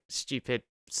stupid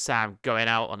Sam going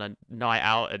out on a night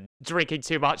out and drinking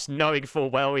too much, knowing full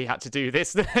well he had to do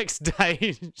this the next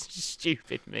day.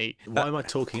 Stupid me. Why am I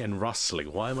talking and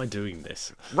rustling? Why am I doing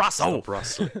this? Russell! Stop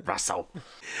rustling. Russell.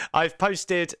 I've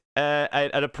posted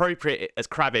an appropriate as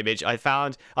crab image I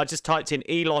found. I just typed in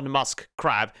Elon Musk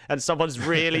crab, and someone's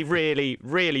really, really,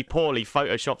 really poorly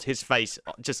photoshopped his face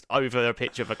just over a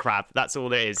picture of a crab. That's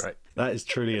all it is. Great. That is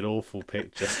truly an awful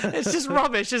picture. It's just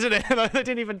rubbish, isn't it? I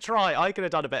didn't even try. I could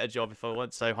have done a better job if I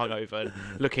weren't so hungover, and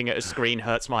looking at a screen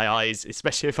hurts my eyes,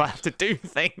 especially if I have to do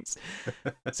things.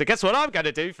 So guess what I'm going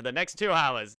to do for the next 2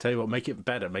 hours? Tell you what, make it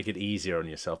better, make it easier on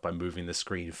yourself by moving the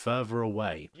screen further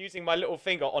away. Using my little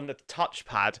finger on the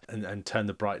touchpad. And turn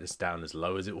the brightness down as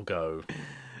low as it will go.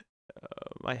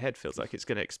 My head feels like it's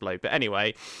going to explode. But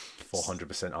anyway.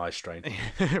 400% eye strain.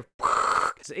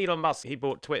 It's Elon Musk. He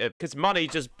bought Twitter because money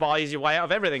just buys your way out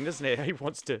of everything, doesn't it? He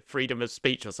wants to freedom of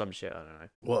speech or some shit. I don't know.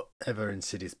 Whatever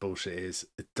insidious bullshit is,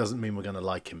 it doesn't mean we're going to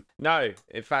like him. No.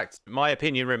 In fact, my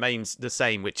opinion remains the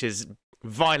same, which is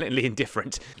violently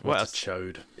indifferent. What a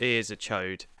chode. He is a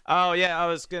chode. Oh, yeah, I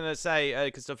was going to say,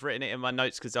 because I've written it in my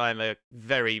notes because I'm a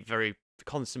very, very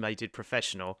consummated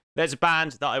professional. There's a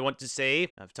band that I want to see.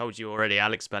 I've told you already,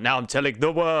 Alex, but now I'm telling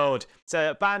the world. It's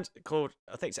a band called,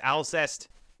 I think it's Alcest,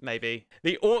 maybe.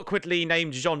 The awkwardly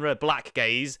named genre Black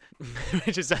Gaze,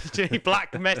 which is actually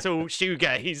black metal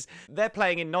shoegaze. They're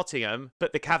playing in Nottingham,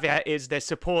 but the caveat is they're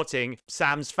supporting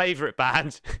Sam's favourite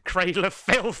band, Cradle of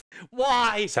Filth.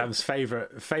 Why? Sam's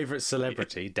favourite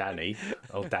celebrity, Danny.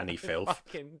 Oh, Danny Filth. I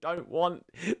fucking don't want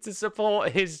to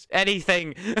support his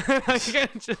anything.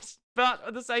 But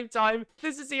at the same time,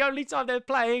 this is the only time they're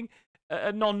playing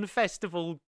a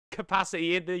non-festival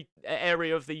capacity in the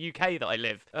area of the UK that I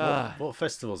live. What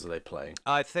festivals are they playing?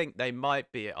 I think they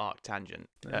might be at Arctangent.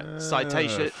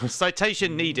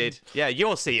 Citation needed. Yeah,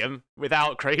 you'll see him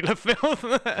without Cradle of Filth.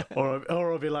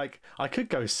 or I'll be like, I could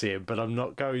go see him, but I'm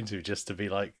not going to, just to be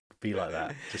like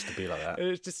that. Just to be like that.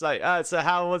 It's just like, so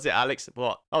how was it, Alex?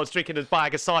 What? I was drinking a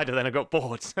bag of cider, then I got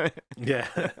bored. Yeah.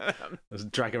 I was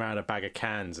dragging around a bag of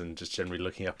cans and just generally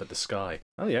looking up at the sky.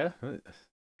 Oh, yeah.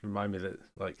 Remind me that,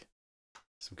 like,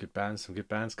 some good bands.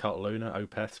 Cult Luna,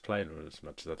 Opeth's playing, as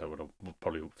much as I don't want to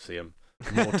probably see them.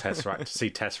 More Tesseract.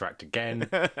 See Tesseract again.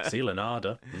 See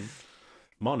Leonardo.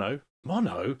 Mono.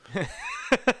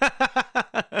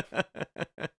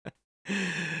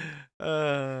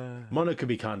 Mono could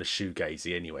be kind of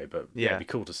shoegazy anyway, but yeah, it'd be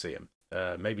cool to see him.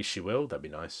 Maybe She Will. That'd be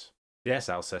nice. Yes,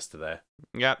 Alcest are there.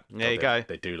 Yep, there you go.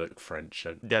 They do look French.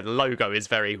 Yeah, the logo is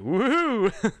very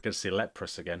woohoo. Good to see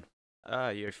Leprous again.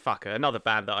 You fucker. Another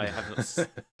band that I haven't...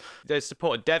 They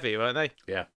supported Devi, weren't they?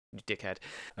 Yeah. You dickhead.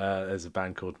 There's a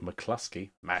band called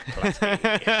McCluskey.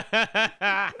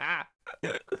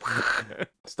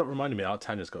 Stop reminding me,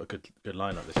 Arctanger's got a good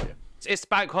lineup this year. It's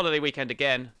bank holiday weekend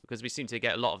again, because we seem to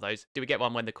get a lot of those. Do we get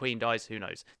one when the Queen dies? Who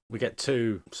knows? We get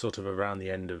two sort of around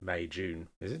the end of May, June.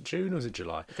 Is it June or is it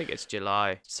July? I think it's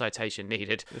July. Citation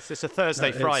needed. It's a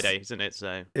Thursday, Friday, isn't it?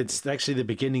 So it's actually the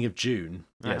beginning of June.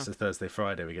 Yeah, it's a Thursday,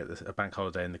 Friday. We get a bank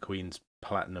holiday and the Queen's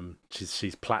platinum.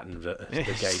 She's platinumed the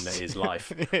game that is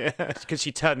life. Because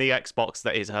she turned the Xbox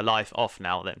that is her life off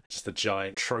now then. Just a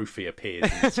giant trophy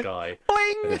appears in the sky.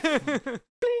 Bling!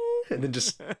 And then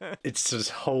it just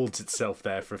holds itself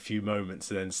there for a few moments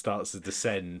and then starts to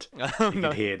descend. You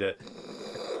can hear the...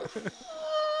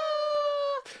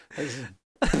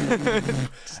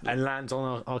 and lands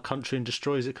on our country and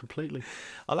destroys it completely.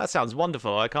 Oh, that sounds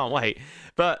wonderful. I can't wait.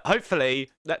 But hopefully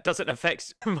that doesn't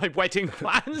affect my wedding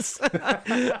plans.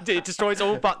 It destroys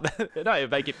all but... No, it'll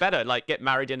make it better. Like, get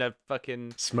married in a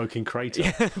fucking... Smoking crater.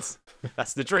 Yes,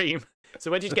 that's the dream. So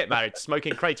where did you get married?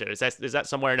 Smoking crater? Is that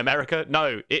somewhere in America?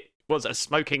 No, it was a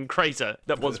smoking crater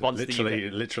that was once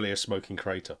literally a smoking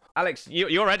crater. Alex,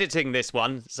 you're editing this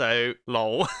one, so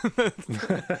lol.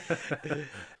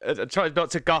 I tried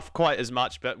not to guff quite as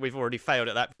much, but we've already failed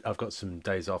at that. I've got some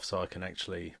days off, so I can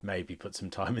actually maybe put some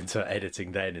time into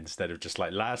editing then instead of just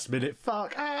like last minute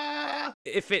fuck.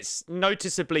 If it's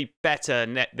noticeably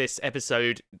better this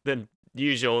episode than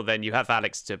usual, then you have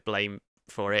Alex to blame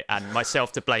for it and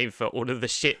myself to blame for all of the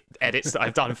shit edits that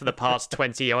I've done for the past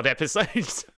 20 odd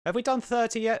episodes. Have we done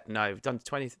 30 yet? No, we've done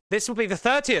 20. This will be the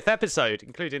 30th episode,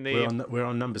 including the... We're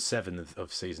on number 7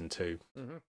 of season 2.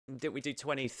 Mm-hmm. Did we do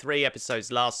 23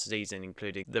 episodes last season,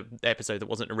 including the episode that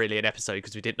wasn't really an episode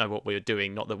because we didn't know what we were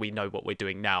doing, not that we know what we're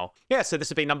doing now. Yeah, so this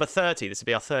would be number 30. This would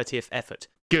be our 30th effort.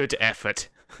 Good effort.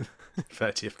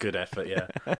 30th good effort, yeah.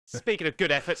 Speaking of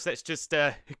good efforts, let's just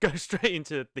go straight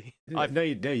into the... No,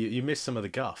 you missed some of the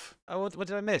guff. Oh, what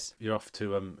did I miss? You're off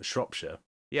to Shropshire.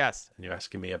 Yes. And you're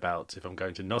asking me about if I'm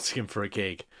going to Nottingham for a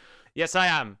gig. Yes, I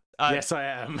am. Yes, I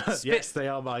am. Yes, they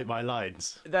are my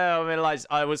lines. No, I realised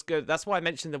I was good. That's why I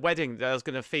mentioned the wedding. That I was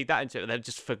going to feed that into it, and then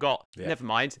just forgot. Yeah. Never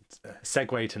mind.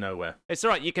 Segue to nowhere. It's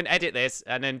all right. You can edit this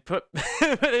and then put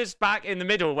this back in the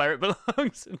middle where it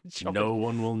belongs. No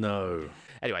one will know.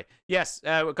 Anyway, yes,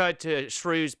 we're going to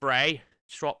Shrewsbury,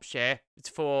 Shropshire. It's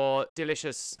for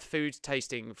delicious food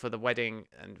tasting for the wedding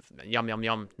and yum, yum,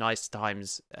 yum, nice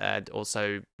times. And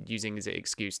also using as an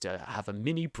excuse to have a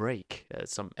mini break at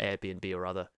some Airbnb or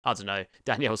other. I don't know.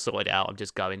 Danielle sorted it out. I'm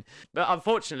just going. But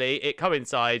unfortunately, it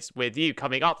coincides with you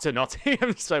coming up to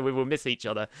Nottingham, so we will miss each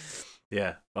other.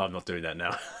 Yeah, well, I'm not doing that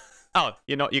now. Oh,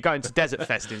 you're not? You're going to Desert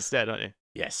Fest instead, aren't you?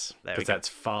 Yes, There we because go. that's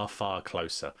far, far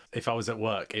closer. If I was at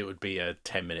work, it would be a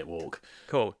 10-minute walk.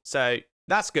 Cool. So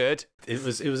that's good. It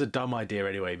was a dumb idea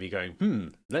anyway, me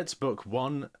going, let's book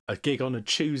a gig on a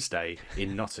Tuesday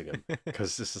in Nottingham.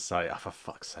 Because this is like, oh, for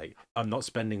fuck's sake, I'm not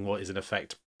spending what is in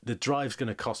effect. The drive's going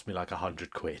to cost me like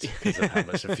 £100 because of how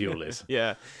much the fuel is.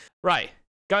 Yeah. Right.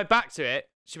 Going back to it.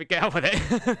 Should we get on with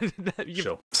it?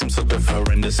 Sure. Some sort of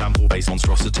horrendous sample-based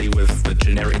monstrosity with the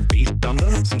generic beat under.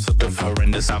 Some sort of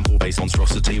horrendous sample-based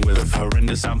monstrosity with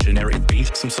horrendous generic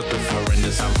beat. Some sort of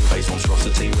horrendous sample-based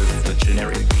monstrosity with the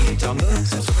generic beat under.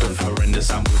 Some sort of horrendous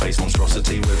sample-based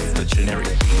monstrosity with the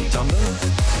generic beat under.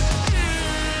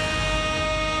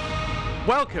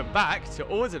 Welcome back to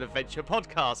Always an Adventure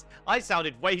podcast. I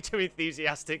sounded way too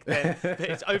enthusiastic then.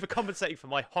 It's overcompensating for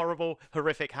my horrible,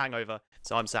 horrific hangover.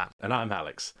 So I'm Sam. And I'm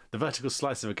Alex, the vertical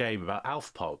slice of a game about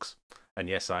Alfpogs. And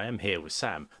yes, I am here with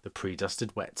Sam, the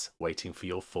pre-dusted wets, waiting for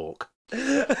your fork.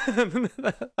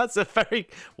 That's a very...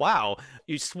 Wow.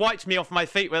 You swiped me off my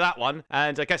feet with that one.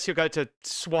 And I guess you're going to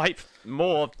swipe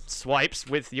more swipes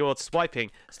with your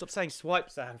swiping. Stop saying swipe,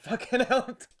 Sam. Fucking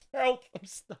hell. Help.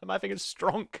 I'm having a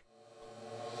stronk.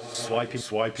 Swipey,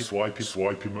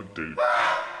 McDude.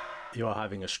 You are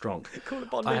having a stronk. Call it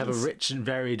I have a rich and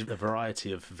varied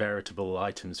variety of veritable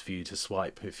items for you to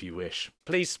swipe if you wish.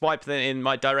 Please swipe them in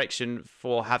my direction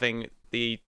for having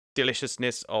the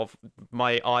deliciousness of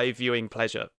my eye viewing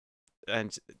pleasure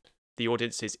and the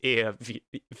audience's ear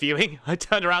viewing. I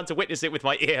turn around to witness it with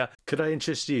my ear. Could I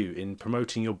interest you in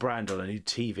promoting your brand on a new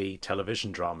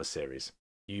television drama series?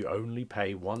 You only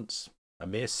pay once, a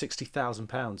mere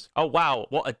 £60,000. Oh, wow.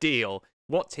 What a deal.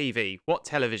 What TV? What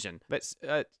television?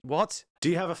 What? Do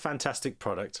you have a fantastic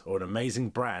product or an amazing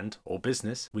brand or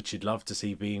business which you'd love to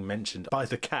see being mentioned by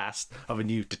the cast of a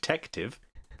new detective,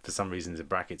 for some reasons in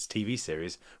brackets, TV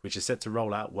series, which is set to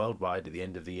roll out worldwide at the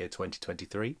end of the year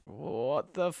 2023?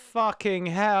 What the fucking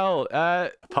hell?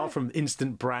 Apart from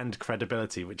instant brand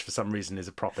credibility, which for some reason is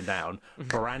a proper noun,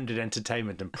 branded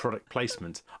entertainment and product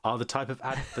placement are the type of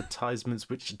advertisements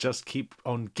which just keep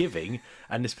on giving,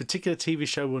 and this particular TV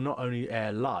show will not only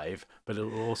air live, but it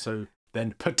will also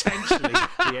then potentially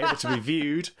be able to be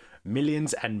viewed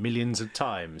millions and millions of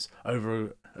times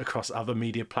across other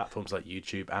media platforms like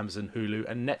YouTube, Amazon, Hulu,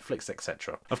 and Netflix,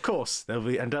 etc. Of course, there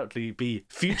will undoubtedly be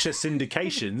future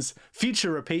syndications,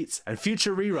 future repeats, and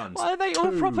future reruns. Why are they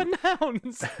all proper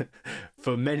nouns?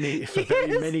 for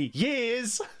very many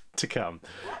years to come.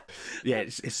 Yeah,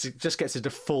 it just gets into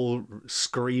full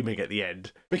screaming at the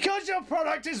end. Because your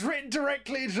product is written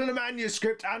directly into the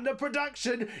manuscript under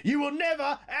production, you will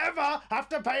never, ever have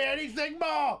to pay anything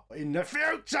more in the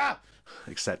future,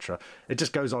 etc. It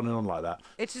just goes on and on like that.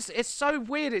 It's so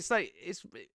weird.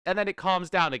 And then it calms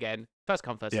down again. First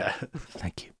come, first Yeah. served.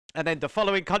 Thank you. And then the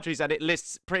following countries, and it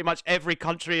lists pretty much every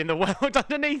country in the world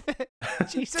underneath it.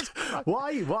 Jesus Christ.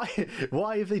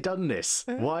 Why have they done this?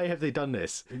 Why have they done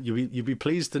this? You'll be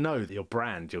pleased to know that your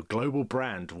global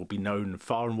brand, will be known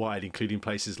far and wide, including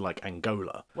places like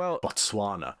Angola,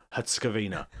 Botswana,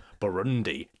 Herzegovina,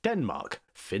 Burundi, Denmark,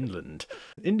 Finland,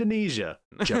 Indonesia,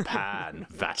 Japan,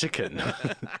 Vatican,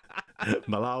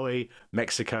 Malawi,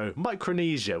 Mexico,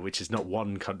 Micronesia, which is not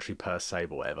one country per se,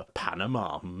 but whatever,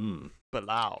 Panama,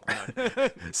 Palau.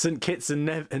 St. Kitts and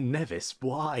Nevis.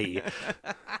 Why?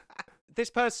 This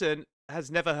person has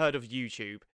never heard of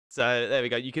YouTube. So there we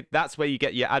go. That's where you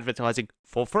get your advertising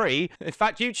for free. In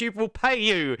fact, YouTube will pay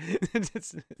you.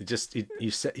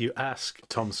 You ask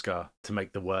Tom Scar to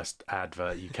make the worst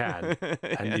advert you can,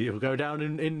 and you'll go down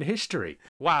in history.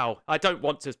 Wow, I don't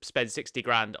want to spend 60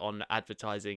 grand on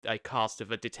advertising a cast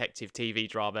of a detective TV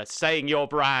drama, saying your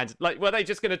brand. Like, were they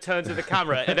just going to turn to the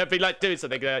camera and they'd be like doing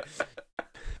something?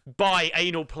 Buy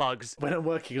anal plugs. When I'm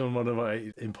working on one of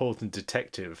my important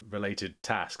detective-related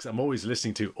tasks, I'm always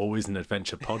listening to Always an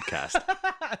Adventure podcast.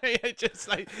 It just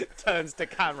like turns to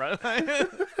camera.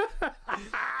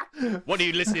 What are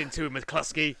you listening to,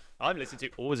 McCluskey? I'm listening to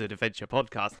Ordered Adventure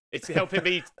podcast. It's helping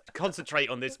me concentrate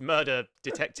on this murder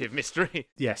detective mystery.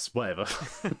 Yes, whatever.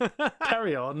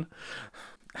 Carry on.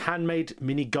 Handmade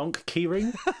mini gonk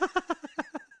keyring.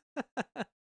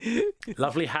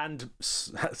 Lovely handmade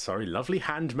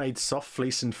soft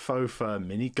fleece and faux fur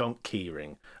mini gonk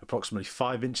keyring, approximately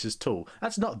 5 inches tall.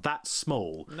 That's not that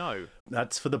small. No.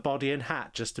 That's for the body and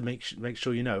hat, just to make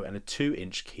sure you know. And a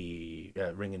 2-inch key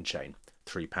ring and chain,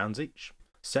 £3 each.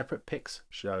 Separate pics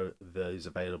show those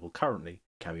available currently.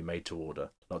 Can be made to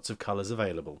order. Lots of colours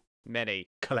available. Many.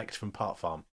 Collect from Park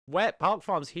Farm. Where Park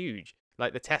Farm's huge,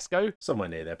 like the Tesco. Somewhere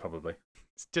near there, probably.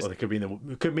 It's just Or they could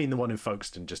mean the one in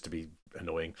Folkestone, just to be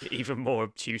annoying. even more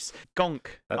obtuse. Gonk.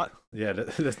 Yeah,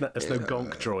 there's no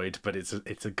gonk droid, but it's a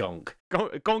gonk.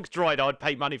 Gonk droid I'd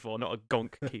pay money for, not a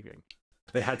gonk keyring.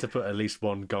 They had to put at least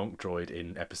one gonk droid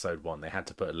in episode 1. They had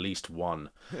to put at least one.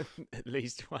 At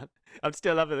least one. I'm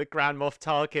still loving the Grand Moff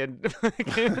Tarkin.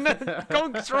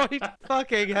 Gonk droid.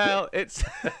 Fucking hell. It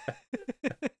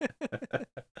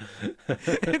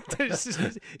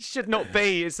should not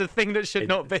be. It's a thing that should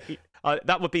not be.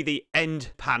 That would be the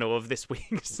end panel of this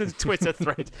week's Twitter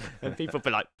thread. And people would be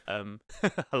like,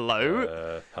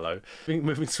 hello? Hello.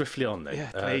 Moving swiftly on then.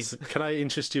 Yeah, please. So can I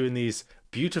interest you in these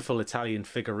beautiful Italian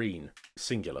figurine,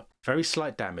 singular. Very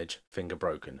slight damage, finger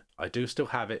broken. I do still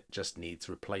have it, just needs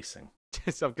replacing.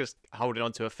 So I'm just holding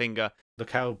onto a finger.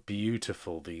 Look how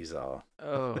beautiful these are.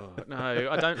 Oh, no,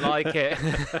 I don't like it.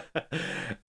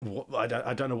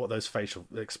 I don't know what those facial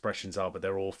expressions are, but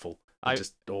they're awful. They're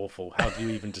just awful. How do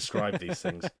you even describe these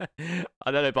things? I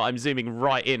don't know, but I'm zooming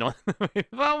right in on...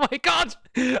 Oh my God!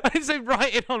 I zoomed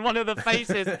right in on one of the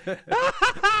faces.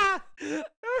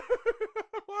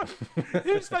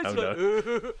 Who's supposed to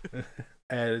look...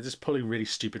 They're just pulling really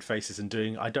stupid faces and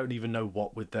doing I don't even know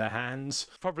what with their hands.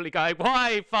 Probably going,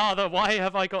 why, Father? Why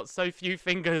have I got so few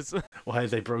fingers? Why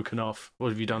have they broken off? What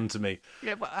have you done to me?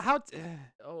 Yeah, but how...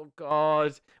 Oh,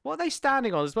 God. What are they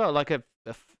standing on as well? Like a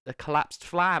collapsed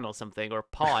flan or something, or a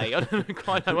pie? I don't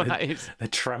quite know what that is. They're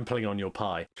trampling on your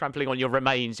pie. Trampling on your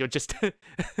remains. You're just a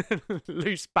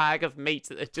loose bag of meat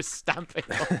that they're just stamping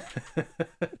on.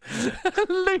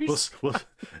 Loose.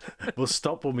 We'll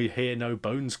stop when we hear no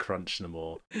bones crunch no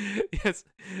more. Yes.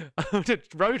 I'm going to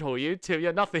road haul you till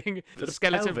you're nothing. The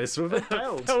skeleton. Pelvis with a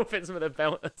belt. Pelvis with a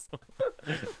belt.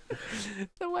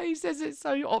 The way he says it's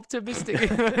so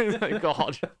optimistic. Oh,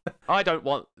 God. I don't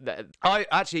want that. I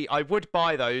would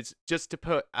buy those just to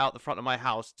put out the front of my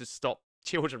house to stop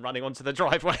children running onto the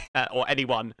driveway, or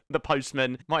anyone, the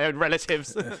postman, my own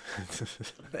relatives.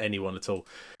 Anyone at all.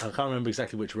 I can't remember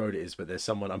exactly which road it is, but there's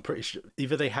someone, I'm pretty sure,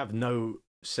 either they have no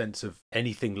sense of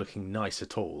anything looking nice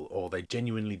at all, or they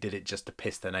genuinely did it just to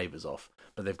piss their neighbours off,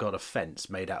 but they've got a fence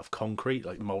made out of concrete,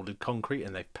 like moulded concrete,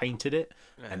 and they've painted it,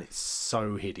 and it's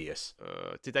so hideous.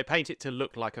 Did they paint it to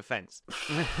look like a fence?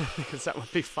 Because that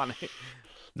would be funny.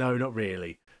 No, not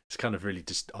really. It's kind of really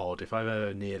just odd. If I'm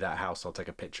ever near that house, I'll take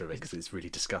a picture of it because it's really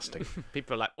disgusting.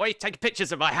 People are like, wait, take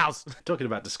pictures of my house. Talking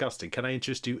about disgusting, can I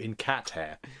interest you in cat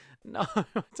hair? No, I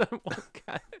don't want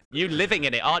cat. You living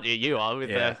in it, aren't you? You are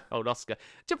with old Oscar.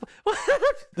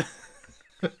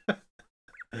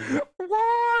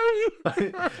 Why?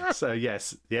 So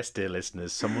yes, dear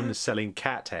listeners, someone is selling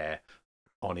cat hair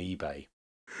on eBay.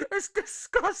 It's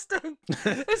disgusting.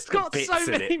 It's got so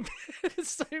many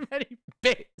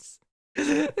bits.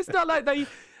 It's not like they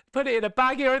put it in a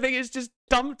baggie or anything. It's just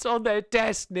dumped on their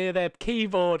desk near their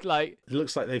keyboard. Like, it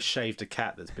looks like they've shaved a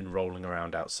cat that's been rolling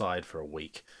around outside for a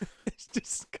week. It's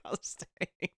disgusting.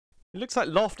 It looks like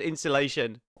loft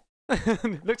insulation.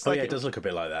 It looks like it does look a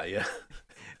bit like that, yeah.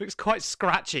 It looks quite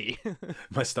scratchy.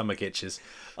 My stomach itches.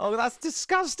 Oh, that's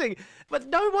disgusting. But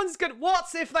no one's going to...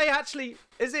 What if they actually...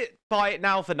 Is it buy it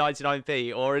now for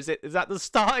 99p? Or is that the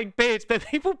starting bid? There are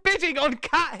people bidding on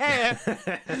cat hair.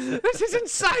 This is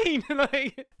insane.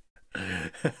 Like...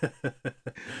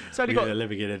 So We are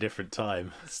living in a different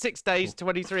time. 6 days,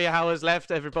 23 hours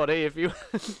left, everybody. If you...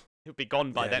 It'll be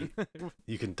gone by then.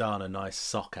 You can darn a nice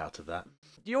sock out of that.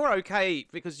 You're okay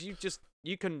because you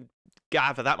can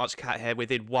gather that much cat hair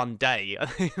within one day.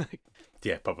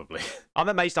 Yeah, probably. I'm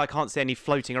amazed I can't see any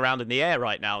floating around in the air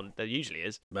right now. There usually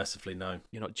is. Mercifully, no.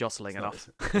 You're not jostling enough.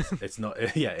 It's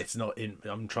not. Yeah, it's not in.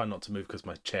 I'm trying not to move because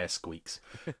my chair squeaks.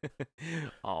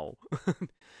 Oh.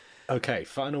 Okay,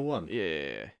 final one.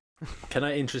 Yeah. Can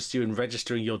I interest you in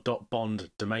registering your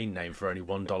 .bond domain name for only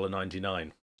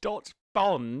 $1.99?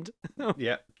 .bond?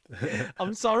 Yeah.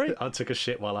 I'm sorry? I took a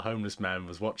shit while a homeless man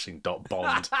was watching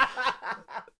 .bond.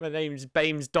 My name's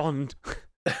Bames Dond.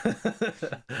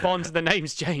 Bond, the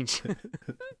name's changed.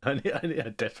 I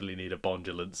definitely need a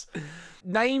bondulance.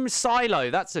 Name Silo.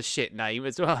 That's a shit name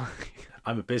as well.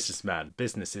 I'm a businessman.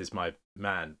 Business is my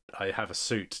man. I have a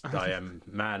suit. I am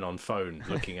man on phone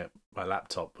looking at my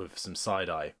laptop with some side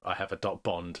eye. I have a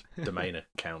 .bond domain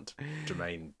account.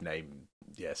 Domain name,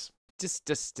 yes.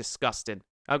 Just disgusting.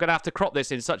 I'm going to have to crop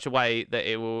this in such a way that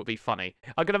it will be funny.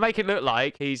 I'm going to make it look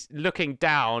like he's looking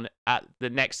down at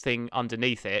the next thing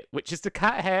underneath it, which is the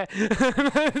cat hair.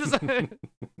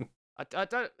 I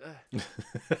don't...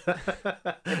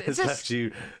 It's just,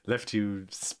 left you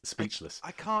speechless.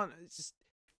 I can't... It's just,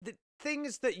 the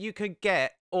things that you can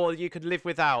get or you could live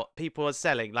without, people are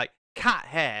selling. Like cat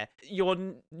hair, your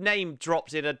name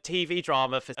dropped in a TV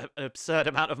drama for an absurd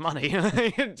amount of money.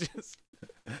 Just...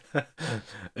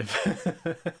 if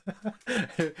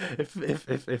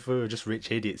we were just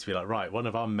rich idiots, we'd be like, right, one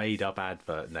of our made up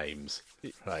advert names,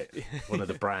 right, one of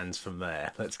the brands from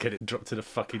there, let's get it dropped in a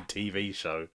fucking TV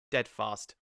show.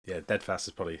 Deadfast. Yeah, Deadfast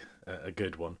is probably a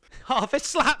good one. Harvest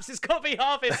Slaps, it's got to be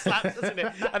Harvest Slaps, doesn't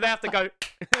it? And they have to go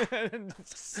and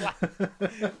slap.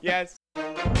 Yes.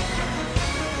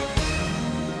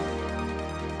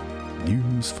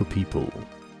 News for people.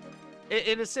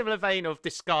 In a similar vein of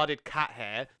discarded cat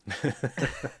hair,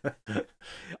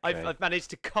 Okay. I've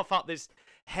managed to cough up this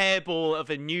hairball of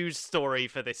a news story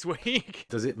for this week.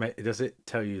 Does it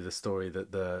tell you the story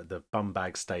that the bum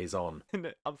bag stays on?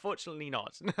 Unfortunately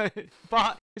not. No.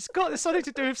 But it's got something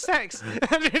to do with sex.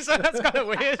 So that's kind of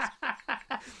weird.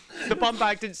 The bum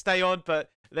bag didn't stay on, but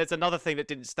there's another thing that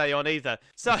didn't stay on either.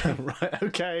 So Right,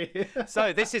 okay.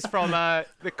 So this is from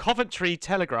the Coventry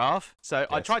Telegraph. So Yes.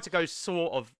 I tried to go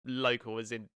sort of local,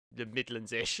 as in the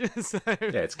Midlands-ish. So Yeah,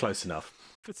 it's close enough.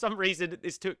 for some reason,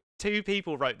 this took two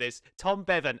people wrote this, Tom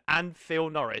Bevan and Phil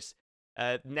Norris,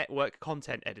 network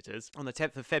content editors, on the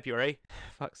 10th of February.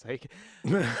 Fuck's sake.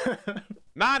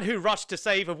 Man who rushed to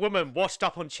save a woman washed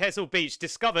up on Chesil Beach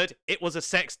discovered it was a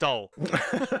sex doll.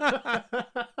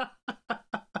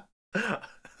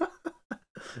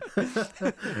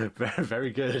 Very,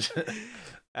 very good.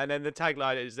 And then the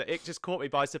tagline is that it just caught me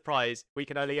by surprise. We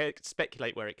can only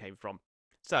speculate where it came from.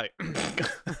 So,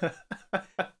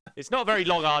 it's not a very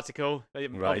long article,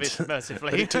 Right.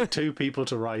 mercifully. But it took two people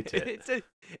to write it.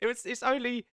 It's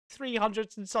only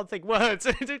 300 and something words.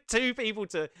 It took two people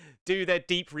to do their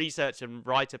deep research and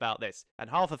write about this.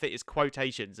 And half of it is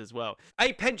quotations as well.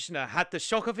 A pensioner had the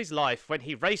shock of his life when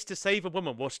he raced to save a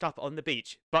woman washed up on the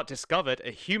beach, but discovered a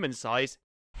human-sized,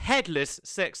 headless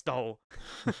sex doll.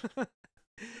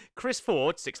 Chris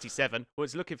Ford, 67,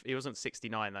 was looking for... He wasn't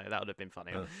 69, though. That would have been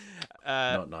funny.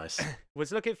 Not nice.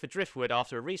 Was looking for driftwood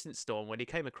after a recent storm when he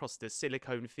came across the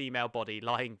silicone female body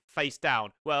lying face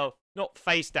down. Well, not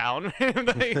face down.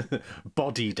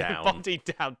 Body down. Body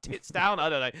down. Tits down? I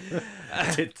don't know.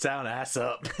 Tits down, ass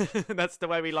up. That's the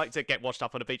way we like to get washed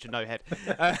up on a beach with no head.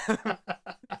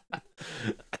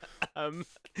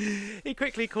 He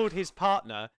quickly called his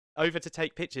partner over to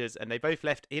take pictures, and they both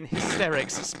left in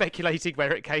hysterics, speculating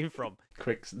where it came from.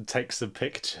 Quick, take some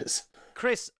pictures.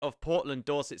 Chris of Portland,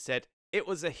 Dorset said, it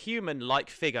was a human-like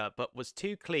figure, but was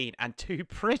too clean and too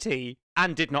pretty,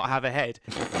 and did not have a head.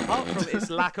 Apart from its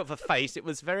lack of a face, it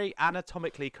was very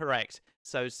anatomically correct.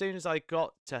 So as soon as I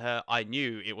got to her, I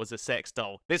knew it was a sex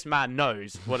doll. This man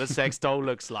knows what a sex doll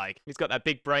looks like. He's got that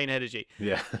big brain energy.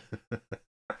 Yeah.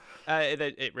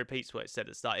 It repeats what it said at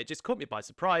the start. It just caught me by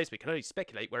surprise. We can only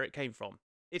speculate where it came from.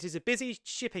 It is a busy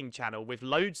shipping channel with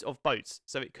loads of boats,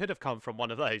 so it could have come from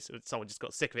one of those. Someone just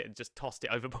got sick of it and just tossed it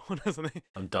overboard or something.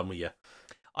 I'm done with you.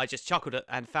 I just chuckled at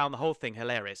and found the whole thing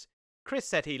hilarious. Chris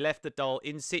said he left the doll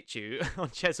in situ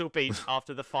on Chesil Beach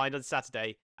after the find on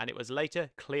Saturday, and it was later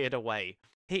cleared away.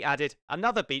 He added,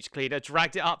 another beach cleaner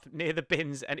dragged it up near the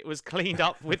bins and it was cleaned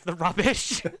up with the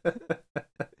rubbish.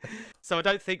 So I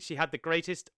don't think she had the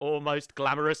greatest or most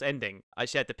glamorous ending. I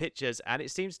shared the pictures and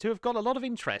it seems to have got a lot of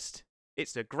interest.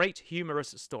 It's a great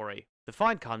humorous story. The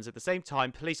find comes at the same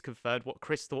time police confirmed what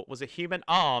Chris thought was a human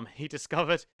arm he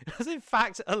discovered was in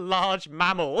fact a large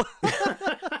mammal.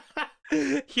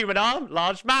 Human arm,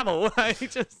 large mammal.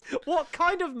 What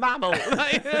kind of mammal?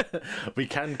 We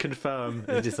can confirm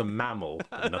it is a mammal,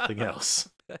 but nothing else.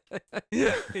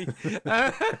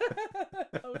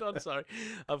 Hold on, sorry.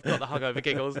 I've got the hungover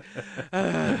giggles.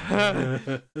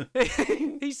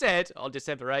 He said on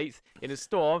December 8th, in a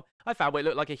storm, I found what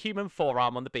looked like a human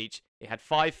forearm on the beach. It had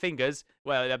 5 fingers.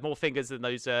 Well, it had more fingers than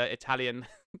those Italian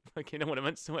fucking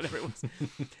ornaments or whatever it was,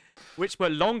 which were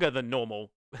longer than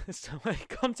normal. So I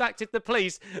contacted the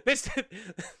police.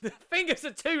 The fingers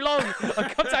are too long. I'm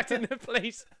contacting the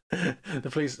police. The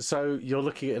police. So you're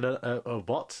looking at a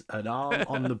what? An arm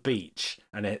on the beach,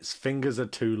 and its fingers are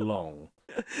too long.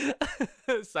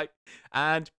 It's like,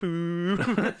 and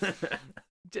boom.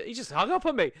 He just hung up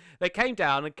on me. They came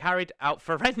down and carried out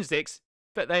forensics,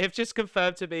 but they have just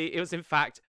confirmed to me it was in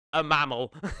fact a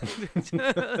mammal.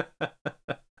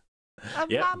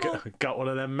 Mammal. Got one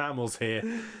of them mammals here.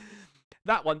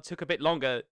 That one took a bit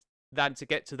longer than to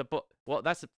get to the What?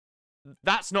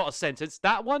 That's not a sentence.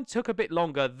 That one took a bit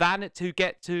longer than to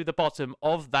get to the bottom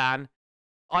of than.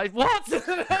 What?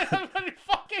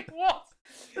 Fucking what?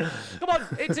 Come on,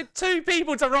 it took two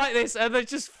people to write this, and they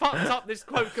just fucked up this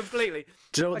quote completely.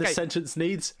 Do you know what this sentence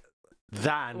needs?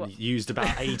 Than What? used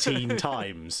about 18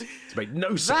 times to make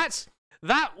no sense.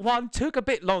 That one took a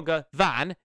bit longer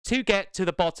than to get to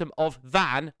the bottom of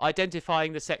than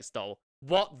identifying the sex doll.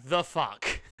 What the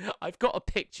fuck? I've got a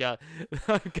picture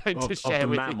I'm going to share of the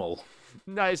with mammal. you.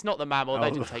 No, it's not the mammal. They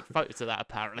Oh. didn't take photos of that,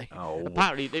 apparently. Oh.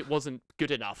 Apparently, it wasn't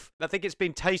good enough. I think it's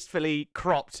been tastefully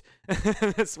cropped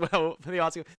as well for the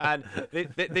article. And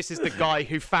this is the guy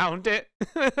who found it,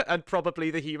 and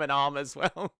probably the human arm as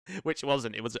well, which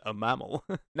wasn't. It was a mammal.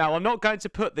 Now, I'm not going to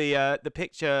put the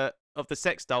picture of the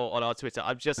sex doll on our Twitter.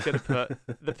 I'm just going to put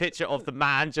the picture of the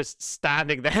man just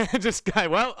standing there, just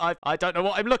going, well, I don't know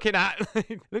what I'm looking at.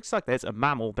 Looks like there's a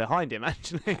mammal behind him,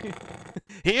 actually.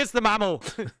 He is the mammal.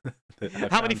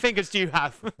 How many fingers do you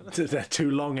have? They're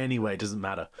too long anyway, doesn't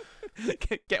matter.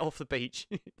 Get off the beach.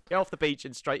 Get off the beach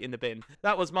and straight in the bin.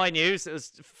 That was my news. It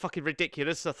was fucking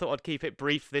ridiculous. I thought I'd keep it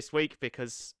brief this week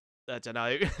because, I don't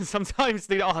know, sometimes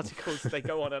the articles, they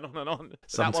go on and on and on.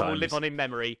 That one will live on in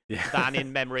memory. Yeah. Than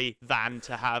in memory, than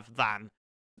to have than.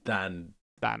 Than.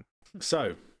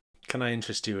 So, can I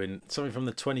interest you in something from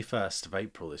the 21st of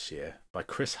April this year by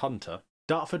Chris Hunter?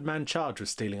 Dartford man charged with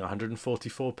stealing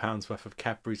 £144 worth of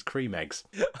Cadbury's cream eggs.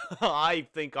 I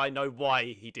think I know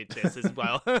why he did this as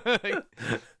well.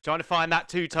 Trying to find that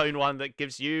two-tone one that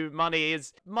gives you money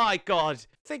is... My God,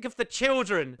 think of the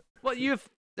children. What you've...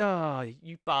 Oh,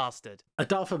 you bastard. A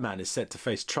Dartford man is set to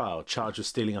face trial charged with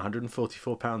stealing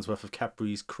 £144 worth of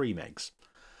Cadbury's cream eggs.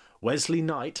 Wesley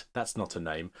Knight, that's not a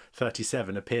name,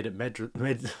 37, appeared at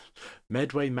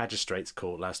Medway Magistrates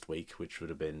Court last week, which would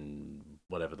have been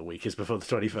whatever the week is before the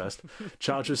 21st,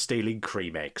 charged with stealing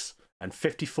cream eggs and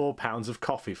 £54 of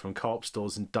coffee from Co-op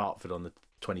stores in Dartford on the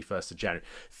 21st of January.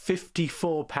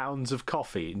 £54 of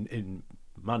coffee in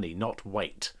money, not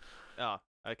weight. Oh,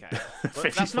 okay. Well,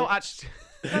 that's not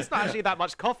actually that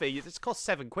much coffee. It's cost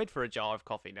 £7 for a jar of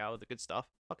coffee now, the good stuff.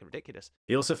 Fucking ridiculous.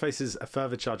 He also faces a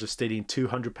further charge of stealing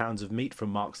 £200 of meat from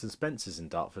Marks and Spencer's in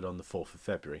Dartford on the 4th of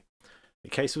February. The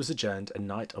case was adjourned and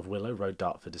Knight of Willow Road,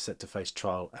 Dartford is set to face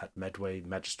trial at Medway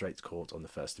Magistrates Court on the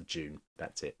 1st of June.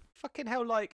 That's it. Fucking hell,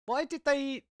 like, why did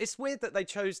they... It's weird that they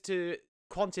chose to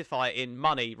quantify it in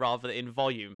money rather than in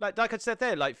volume. Like I said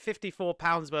there, like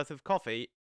 £54 worth of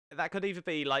coffee, that could either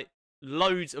be, like,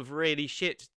 loads of really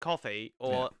shit coffee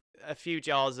or a few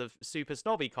jars of super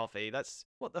snobby coffee. That's...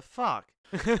 What the fuck?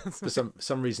 For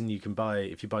some reason, you can buy...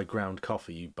 If you buy ground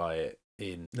coffee, you buy it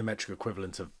in the metric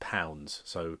equivalent of pounds.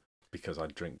 So... Because I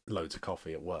drink loads of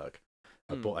coffee at work,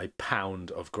 I bought a pound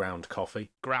of ground coffee.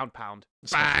 Ground pound.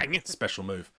 Bang! Special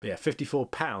move. But yeah,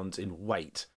 £54 in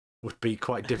weight would be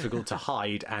quite difficult to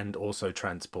hide and also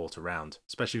transport around,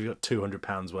 especially if you've got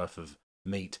 £200 worth of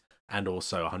meat and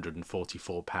also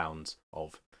 £144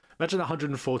 of... Imagine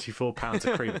 £144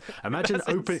 of cream. Imagine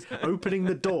opening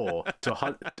the door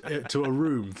to a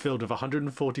room filled with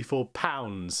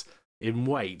 £144 in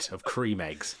weight of cream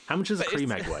eggs. How much does a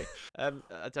cream egg weigh? I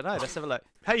don't know. Let's have a look.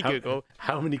 Hey, Google.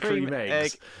 How many cream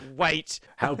eggs? Weight.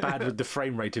 How bad would the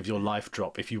frame rate of your life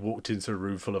drop if you walked into a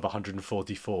room full of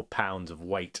 £144 of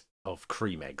weight of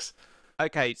cream eggs?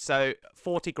 Okay, so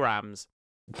 40 grams.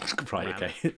 Right,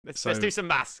 okay. Let's do some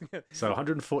maths. So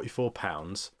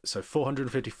 £144, so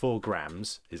 454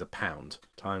 grams is a pound,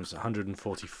 times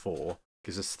 144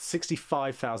 gives us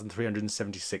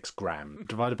 65,376 grams.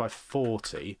 Divided by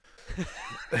 40.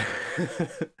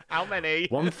 How many?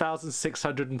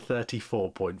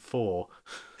 1,634.4.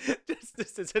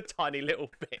 Just as a tiny little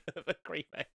bit of a cream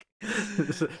egg.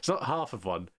 It's not half of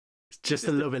one. It's just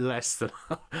a little bit less than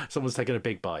someone's taken a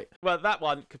big bite. Well, that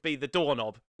one could be the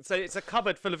doorknob. So it's a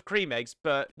cupboard full of cream eggs,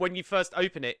 but when you first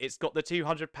open it, it's got the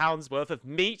 £200 worth of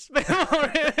meat. You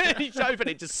open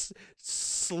it, just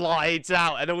slides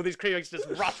out, and all these cream eggs just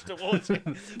rush towards you.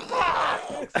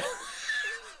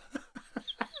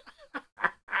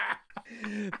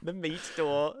 The meat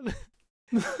door.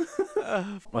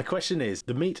 My question is,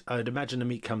 the meat, I'd imagine the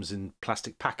meat comes in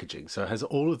plastic packaging, so has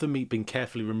all of the meat been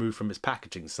carefully removed from its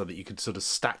packaging so that you could sort of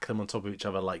stack them on top of each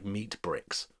other like meat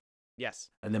bricks? Yes.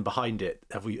 And then behind it,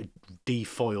 have we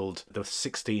defoiled the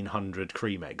 1,600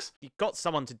 cream eggs? You got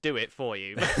someone to do it for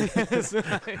you.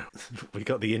 We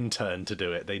got the intern to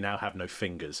do it. They now have no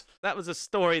fingers. That was a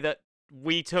story that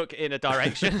we took in a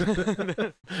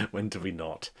direction. When do we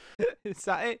not? Is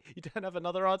that it? You don't have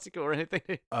another article or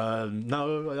anything?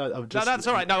 No, I'm just... No, that's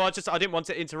all right. No, I didn't want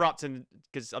to interrupt, and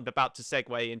because I'm about to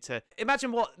segue into.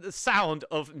 Imagine what the sound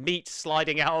of meat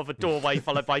sliding out of a doorway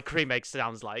followed by cream eggs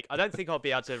sounds like. I don't think I'll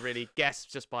be able to really guess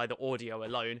just by the audio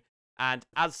alone. And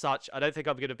as such, I don't think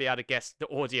I'm going to be able to guess the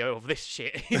audio of this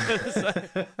shit. So,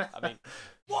 I mean,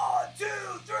 1, 2,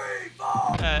 3,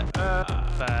 4.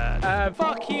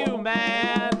 Fuck you,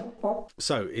 man.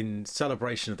 So, in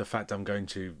celebration of the fact I'm going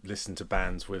to listen to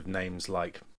bands with names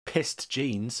like Pissed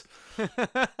Jeans.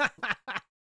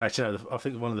 Actually, no, I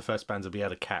think one of the first bands I'll be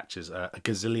able to catch is a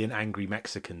Gazillion Angry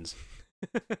Mexicans.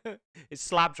 Is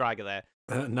Slabdragger there?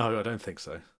 No, I don't think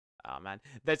so. Oh man,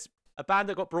 there's a band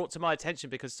that got brought to my attention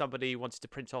because somebody wanted to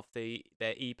print off their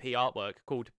EP artwork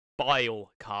called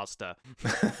Bilecaster.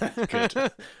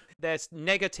 Good. There's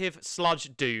Negative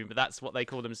Sludge Doom. That's what they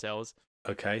call themselves.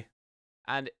 Okay.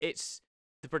 And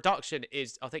the production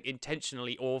is, I think,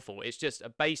 intentionally awful. It's just a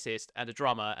bassist and a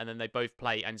drummer, and then they both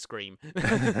play and scream.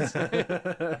 It's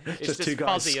just two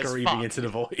guys fuzzy as screaming fuck. into the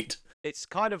void. It's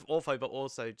kind of awful, but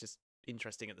also just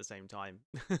interesting at the same time.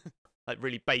 Like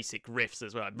really basic riffs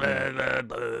as well. Blah, blah,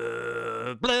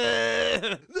 blah,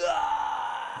 blah.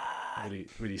 Really,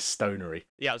 really stonery.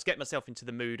 Yeah, I was getting myself into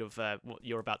the mood of what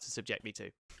you're about to subject me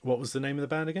to. What was the name of the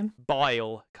band again?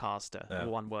 Bilecaster. Oh.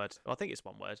 One word. I think it's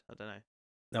one word. I don't know.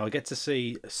 Now I get to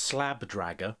see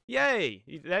Slabdragger. Yay!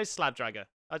 There's Slabdragger.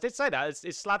 I did say that.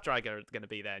 Is Slabdragger going to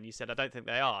be there? And you said, I don't think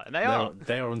they are. And they are.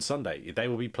 They are on Sunday. They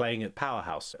will be playing at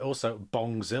Powerhouse. Also,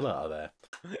 Bongzilla are there.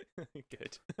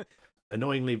 Good.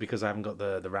 Annoyingly, because I haven't got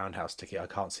the Roundhouse ticket, I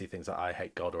can't see things like I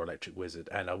Hate God or Electric Wizard,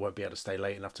 and I won't be able to stay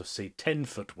late enough to see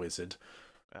 10-Foot Wizard.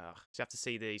 So you have to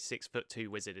see the 6'2"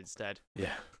 wizard instead.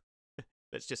 Yeah.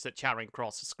 That's just at Charing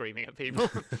Cross screaming at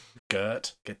people.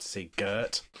 Gert. Get to see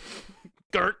Gert.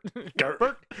 Gert. Gert.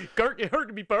 Bert. Gert, you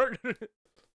hurt me, Bert.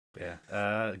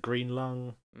 Yeah. Green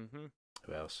Lung. Mm-hmm.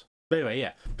 Who else? But anyway,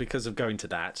 yeah, because of going to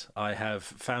that, I have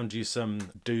found you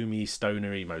some doomy,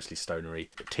 stonery, mostly stonery,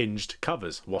 tinged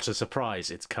covers. What a surprise,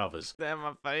 it's covers. They're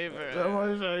my favourite. They're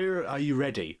my favourite. Are you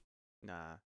ready?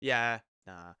 Nah. Yeah.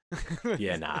 Nah.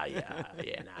 Yeah, nah.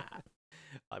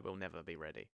 I will never be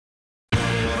ready.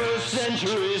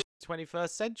 21st 21st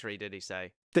century, did he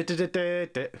say? No, that's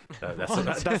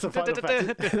a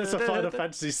Final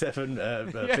Fantasy VII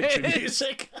picture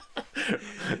music.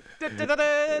 I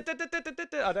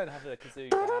don't have the kazoo.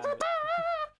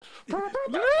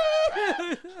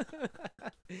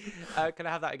 Can I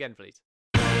have that again, please?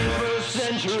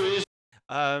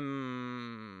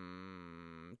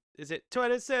 Is it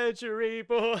 20th century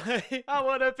boy? I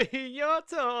wanna be your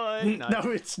toy. No,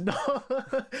 it's not.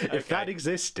 If that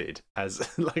existed as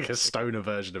like a stoner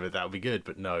version of it, that would be good.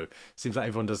 But no, seems like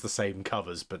everyone does the same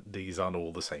covers, but these aren't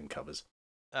all the same covers.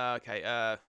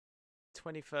 Okay.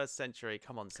 21st century.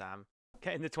 Come on, Sam.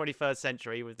 Get in the 21st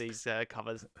century with these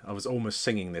covers. I was almost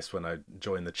singing this when I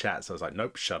joined the chat, so I was like,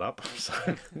 nope, shut up. So...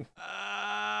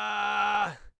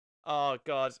 Oh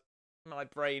God, my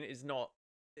brain is not.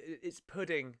 It's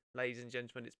pudding, ladies and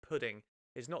gentlemen. It's pudding.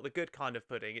 It's not the good kind of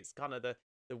pudding. It's kind of the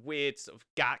weird sort of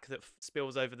gack that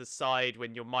spills over the side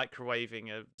when you're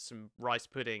microwaving some rice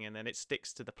pudding, and then it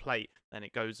sticks to the plate, and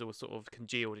it goes all sort of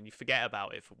congealed, and you forget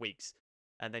about it for weeks,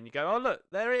 and then you go, oh look,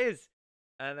 there it is,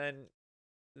 and then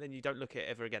you don't look at it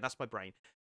ever again. That's my brain.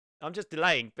 I'm just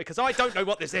delaying because I don't know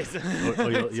what this is.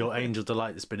 or your Angel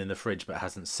Delight that's been in the fridge but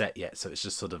hasn't set yet, so it's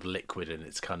just sort of liquid and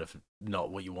it's kind of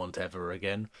not what you want ever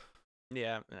again.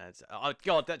 Yeah, oh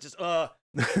God, that just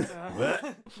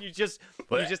you just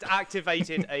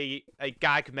activated a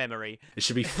gag memory. It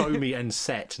should be foamy and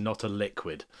set, not a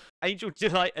liquid. Angel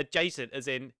Delight adjacent, as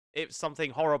in it's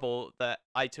something horrible that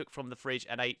I took from the fridge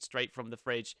and ate straight from the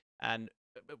fridge and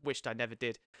wished I never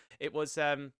did. It was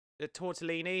the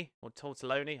tortellini or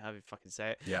tortelloni, however you fucking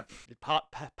say it. Yeah.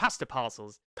 Pasta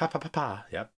parcels.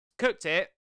 Yeah. Cooked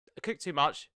too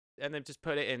much, and then just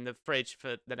put it in the fridge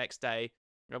for the next day.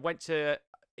 I went to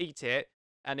eat it,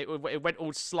 and it went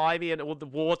all slimy, and all the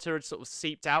water had sort of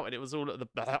seeped out, and it was all at the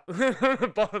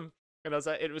bottom. And I was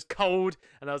like, it was cold,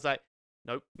 and I was like,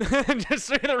 nope, just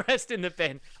threw the rest in the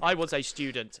bin. I was a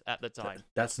student at the time.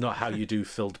 That's not how you do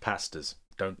filled pastas.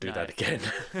 Don't do that again.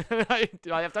 I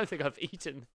don't think I've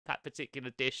eaten that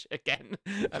particular dish again,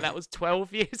 and that was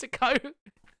 12 years ago.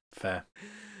 Fair.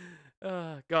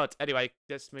 Oh, God. Anyway,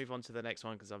 let's move on to the next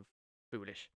one because I'm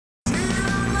foolish.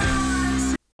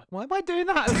 Why am I doing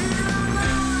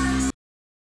that?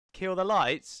 kill the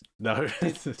lights? No.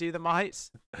 Do the mites?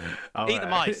 All Eat the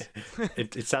mice.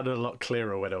 It sounded a lot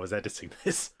clearer when I was editing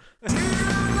this.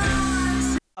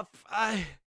 I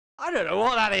don't know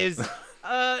what that is.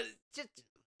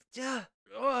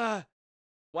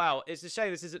 Wow, it's a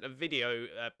shame this isn't a video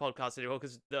podcast anymore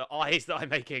because the eyes that I'm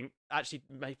making actually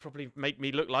may probably make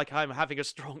me look like I'm having a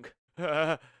stroke.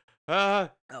 Oh,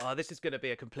 this is going to be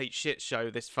a complete shit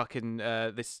show. This fucking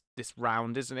this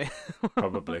round, isn't it?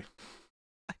 Probably.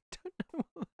 I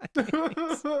don't know what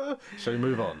that is. Shall we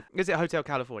move on? Is it Hotel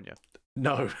California?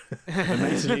 No.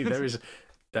 Amazingly, there is.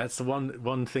 That's the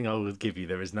one thing I would give you.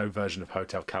 There is no version of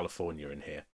Hotel California in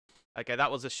here. Okay,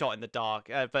 that was a shot in the dark.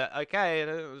 But okay,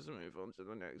 let's move on to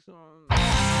the next one.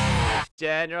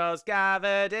 Generals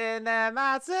gathered in their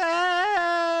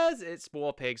masses. It's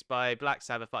War Pigs by Black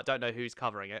Sabbath, but I don't know who's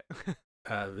covering it.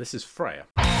 This is Freya.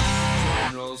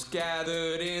 Generals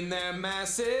gathered in their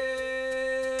masses,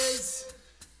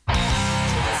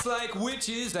 just like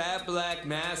witches at black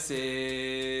masses.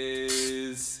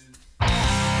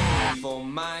 Evil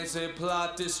minds that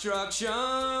plot destruction,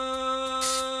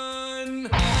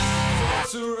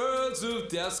 sorcerers of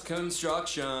death's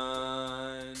construction,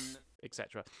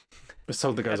 etc. A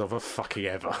song that goes on for fucking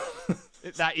ever.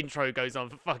 That intro goes on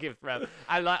for fucking forever.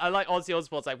 I like Ozzy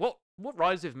Osbourne's like, what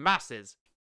rhymes with masses?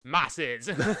 Masses.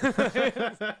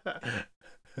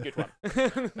 Good one.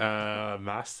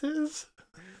 Masses?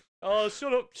 Oh,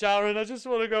 shut up, Sharon. I just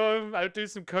want to go home and do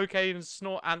some cocaine and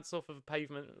snort ants off of a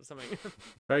pavement or something.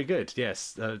 Very good,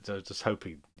 yes. Just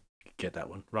hoping you get that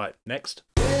one. Right, next.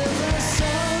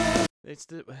 It's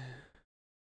the...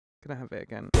 Can I have it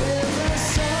again?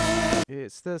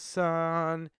 It's the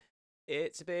sun.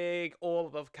 It's a big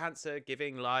orb of cancer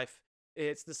giving life.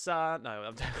 It's the sun. No,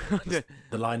 I'm...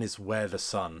 The line is "Where the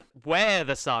sun." Where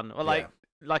the sun? Or like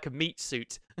a meat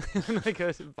suit. Like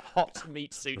a hot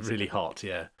meat suit. Really hot,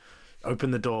 yeah.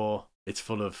 Open the door. It's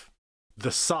full of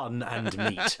the sun and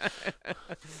meat.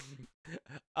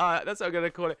 That's what I'm going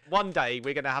to call it. One day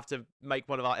we're going to have to make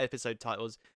one of our episode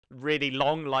titles really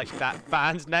long, like that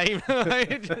band's name,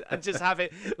 and just have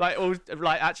it like all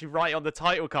like actually right on the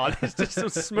title card. It's just all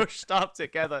smushed up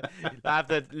together. Have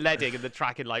the leading and the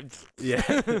tracking like Yeah.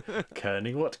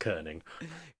 Kerning? What kerning?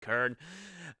 Kern.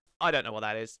 I don't know what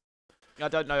that is. I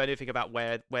don't know anything about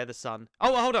where the sun.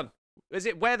 Oh, hold on. Is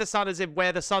it where the sun as in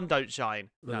where the sun don't shine?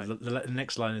 No, The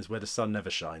next line is "Where the sun never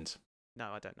shines."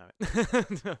 no, I don't know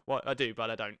it. What I do, but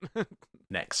I don't.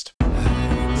 Next.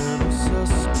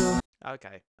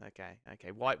 Okay.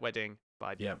 White Wedding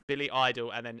by Yeah. Billy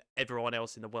Idol, and then everyone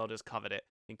else in the world has covered it,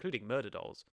 including Murder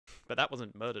Dolls. But that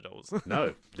wasn't Murder Dolls.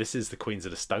 No, this is the Queens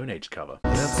of the Stone Age cover.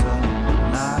 It's a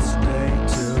nice day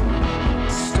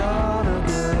to start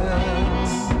again.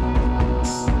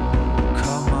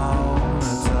 Come on,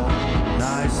 it's a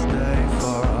nice day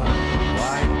for a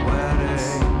white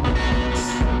wedding.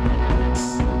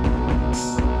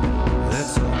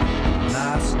 It's a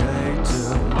nice day to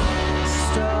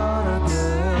start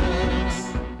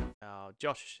again. Oh,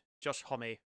 Josh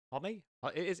Homme. Homme?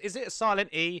 Is it a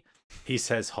silent E? He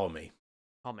says "Homie."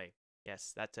 Homme.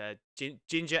 Yes, that's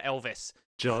Ginger Elvis.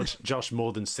 Josh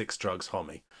more than 6 drugs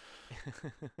homie.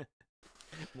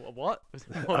 What?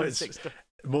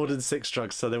 More than 6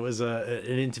 drugs. So there was an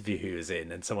interview he was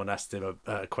in, and someone asked him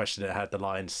a question that had the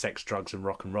line "sex, drugs, and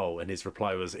rock and roll," and his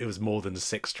reply was, "It was more than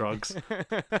 6 drugs."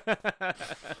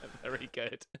 Very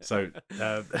good. So,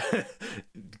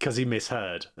 because he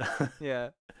misheard. Yeah.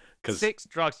 'Cause 6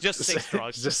 drugs, just 6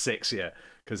 drugs. Just 6, yeah.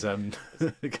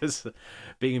 Because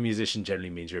being a musician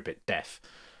generally means you're a bit deaf.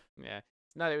 Yeah.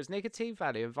 No, it was nicotine,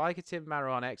 Valium, Vicodin,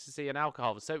 marijuana, ecstasy, and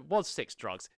alcohol. So it was 6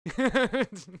 drugs.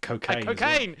 Cocaine.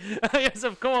 Cocaine. Yes,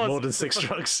 of course. More than 6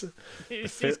 drugs.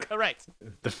 He's correct.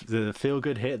 The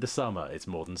feel-good hit of the summer, it's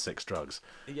more than 6 drugs.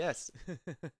 Yes.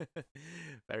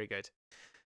 Very good.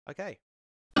 Okay.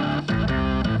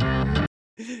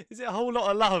 Is it a whole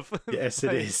lot of love? Yes,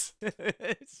 it is.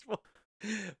 It's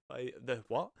the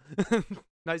what?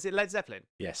 No, is it Led Zeppelin?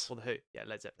 Yes. Or the Who? Yeah,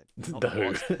 Led Zeppelin. Not The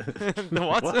Who. The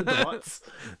what? What? The what?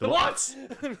 The what?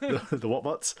 The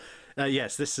what?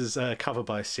 Yes, this is covered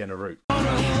by Sienna Root.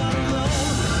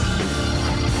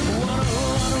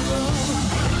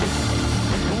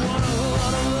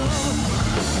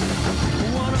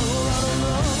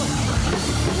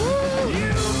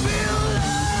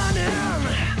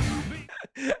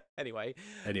 Anyway,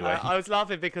 I I was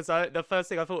laughing because the first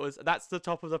thing I thought was that's the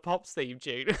top of the Pops theme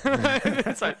tune.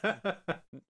 It's like,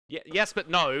 yes,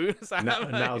 but no. So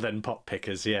now then, pop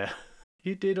pickers, yeah.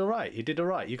 You did all right. You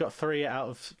got 3 out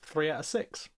of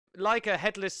 6. like a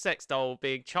headless sex doll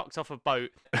being chucked off a boat.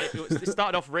 It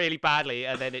started off really badly,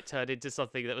 and then it turned into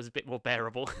something that was a bit more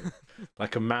bearable.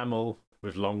 Like a mammal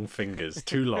with long fingers.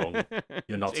 Too long.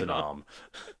 You're not Too an long. arm.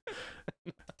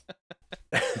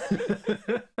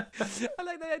 I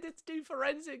like they had to do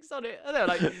forensics on it. And they're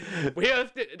like, we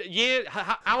have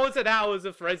hours and hours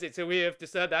of forensics, and we have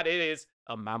discerned that it is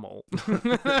a mammal.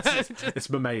 It's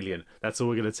mammalian. That's all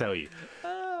we're going to tell you.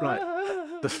 Right.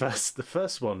 The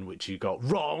first one which you got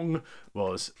wrong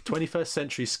was 21st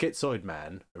Century Schizoid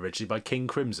Man, originally by King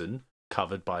Crimson,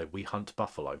 covered by We Hunt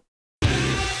Buffalo.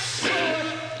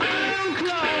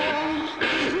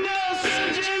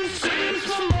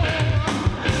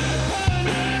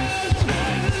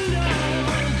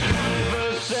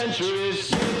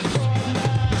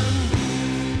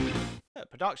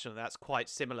 Production of that's quite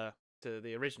similar to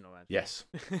the original. Actually. Yes.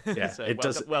 Yeah, So, it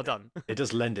does. Well done. It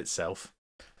does lend itself.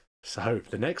 So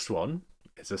the next one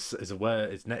is a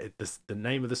word. The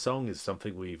name of the song is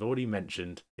something we've already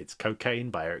mentioned. It's "Cocaine"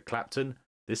 by Eric Clapton.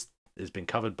 This has been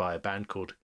covered by a band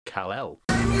called Kal-El.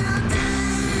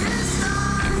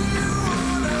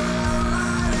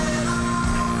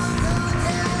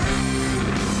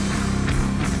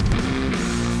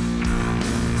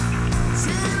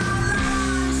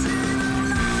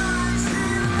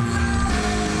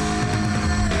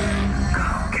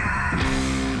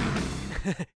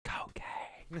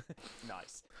 Cocaine.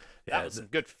 Nice. Yeah, That was some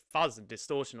good fuzz and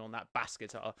distortion on that bass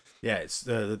guitar. Yeah, it's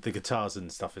the guitars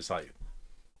and stuff is like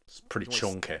it's pretty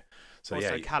chunky. So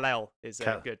Also, yeah, Kal-El is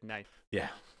a good name. yeah.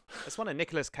 That's one of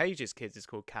Nicolas Cage's kids is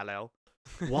called Kal-El.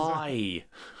 Why?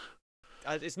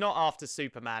 It's not after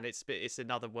Superman. It's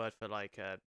another word for like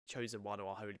chosen one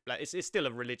or holy. It's still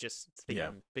a religious theme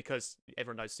Yeah. because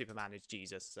everyone knows Superman is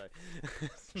Jesus. So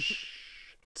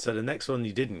So the next one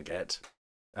you didn't get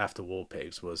after War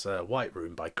Pigs was White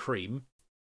Room by Cream.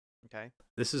 okay.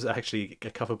 This is actually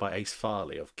a cover by Ace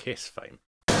Farley of Kiss fame.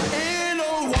 In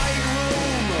a white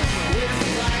room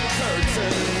with black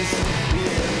curtains in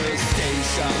the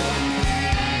station.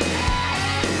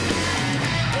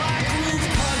 Black roof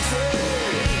country,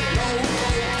 no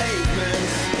gold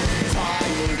pavements,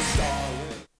 tired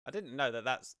starlit. I didn't know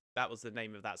that was the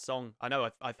name of that song. I know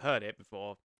I've heard it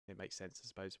before. It makes sense, I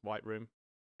suppose. White Room,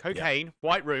 cocaine,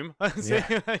 White Room.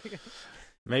 Yeah.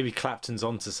 Maybe Clapton's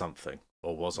onto something,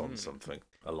 or was on something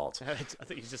a lot. I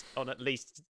think he's just on at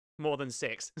least more than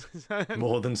 6.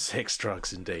 More than 6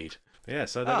 drugs, indeed. Yeah,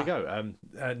 so there we go.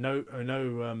 No,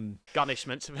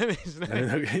 Gunishment. Isn't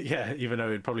it? yeah, even though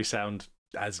it'd probably sound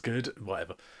as good,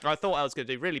 whatever. I thought I was going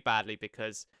to do really badly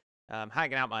because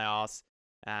hanging out my arse,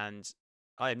 and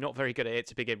I am not very good at it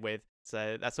to begin with.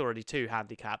 So that's already 2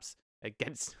 handicaps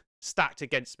stacked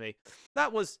against me.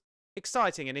 That was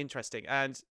exciting and interesting.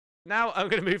 And now I'm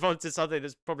going to move on to something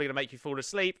that's probably going to make you fall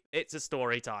asleep. It's a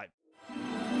story time.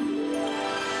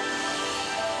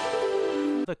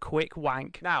 The quick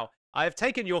wank. Now, I have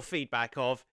taken your feedback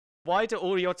of why do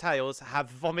all your tales have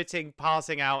vomiting,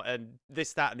 passing out, and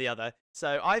this, that, and the other?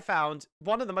 So I found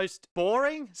one of the most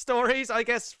boring stories, I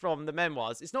guess, from the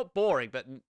memoirs. It's not boring, but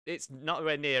it's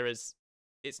nowhere near as...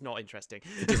 It's not interesting.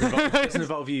 It doesn't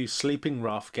involve you sleeping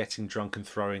rough, getting drunk and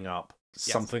throwing up,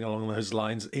 something along those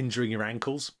lines, injuring your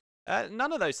ankles.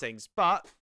 None of those things, but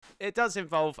it does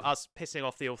involve us pissing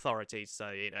off the authorities.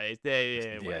 So, you know,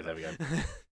 Yeah, there we go.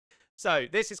 So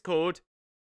this is called,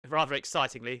 rather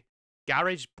excitingly,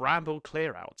 Garage Bramble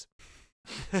Clear Out.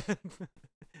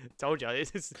 Told you.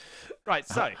 Right,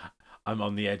 so I'm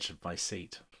on the edge of my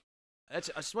seat. I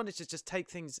just wanted to just take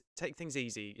things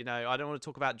easy. You know, I don't want to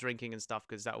talk about drinking and stuff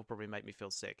because that will probably make me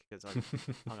feel sick because I'm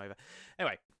hungover.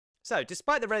 Anyway, so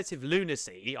despite the relative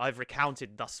lunacy I've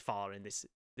recounted thus far in this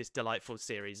delightful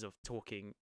series of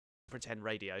talking pretend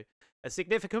radio, a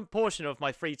significant portion of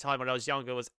my free time when I was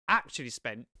younger was actually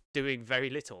spent doing very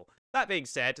little. That being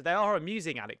said, there are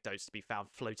amusing anecdotes to be found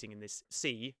floating in this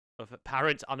sea of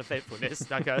apparent uneventfulness,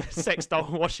 like a sex doll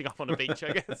washing up on a beach,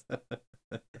 I guess.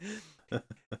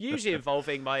 Usually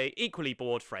involving my equally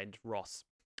bored friend, Ross.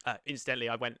 Incidentally,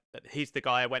 he's the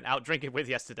guy I went out drinking with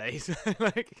yesterday. So,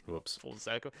 like, Whoops. full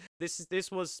circle.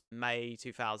 This was May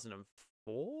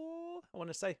 2004, I want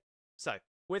to say. So,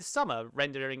 with summer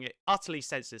rendering it utterly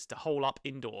senseless to hole up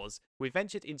indoors, we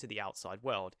ventured into the outside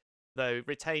world, though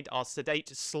retained our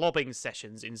sedate slobbing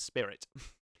sessions in spirit.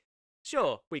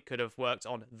 Sure, we could have worked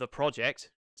on The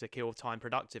Project to kill time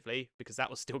productively, because that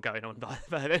was still going on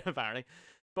by then, apparently.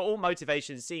 But all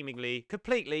motivations seemingly,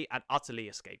 completely and utterly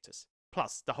escaped us.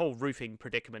 Plus, the whole roofing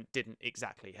predicament didn't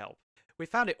exactly help. We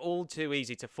found it all too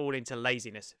easy to fall into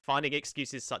laziness, finding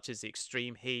excuses such as the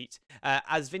extreme heat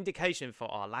as vindication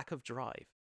for our lack of drive.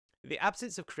 The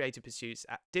absence of creative pursuits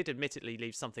did admittedly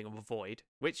leave something of a void,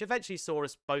 which eventually saw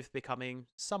us both becoming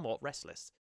somewhat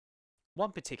restless.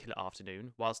 One particular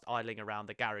afternoon, whilst idling around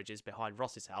the garages behind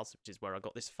Ross's house, which is where I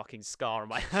got this fucking scar on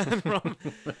my hand from,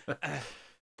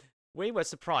 we were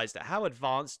surprised at how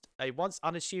advanced a once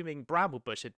unassuming bramble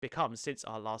bush had become since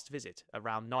our last visit,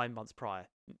 around 9 months prior,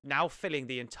 now filling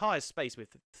the entire space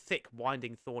with thick,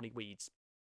 winding, thorny weeds.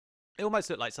 It almost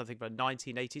looked like something from a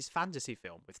 1980s fantasy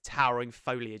film, with towering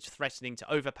foliage threatening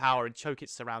to overpower and choke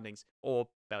its surroundings, or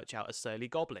belch out a surly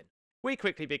goblin. We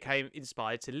quickly became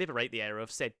inspired to liberate the area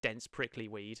of said dense prickly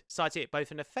weed, citing it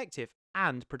both an effective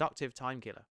and productive time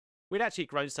killer. We'd actually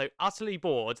grown so utterly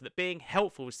bored that being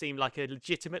helpful seemed like a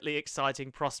legitimately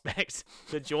exciting prospect.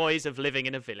 The joys of living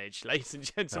in a village, ladies and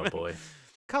gentlemen. Oh boy.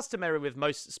 Customary with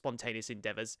most spontaneous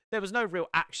endeavours, there was no real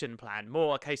action plan,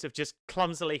 more a case of just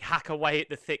clumsily hack away at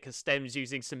the thicker stems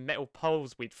using some metal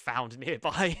poles we'd found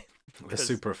nearby. They're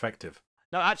super effective.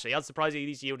 No, actually, unsurprisingly,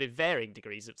 these yielded varying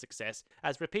degrees of success,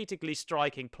 as repeatedly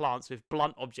striking plants with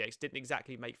blunt objects didn't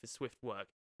exactly make for swift work.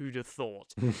 Who'd have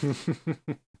thought?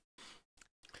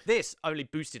 This only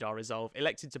boosted our resolve,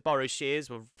 elected to borrow shears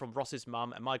from Ross's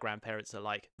mum and my grandparents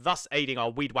alike, thus aiding our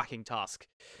weed-whacking task.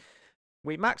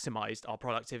 We maximised our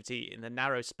productivity in the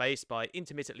narrow space by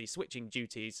intermittently switching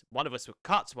duties. One of us would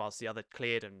cut whilst the other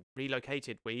cleared and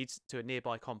relocated weeds to a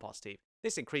nearby compost heap.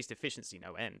 This increased efficiency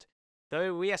no end,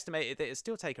 though we estimated that it would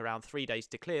still take around 3 days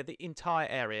to clear the entire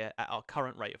area at our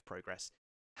current rate of progress.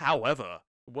 However,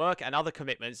 work and other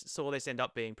commitments saw this end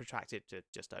up being protracted to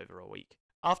just over a week.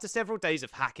 After several days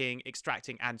of hacking,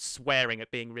 extracting, and swearing at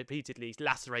being repeatedly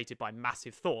lacerated by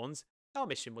massive thorns, our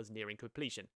mission was nearing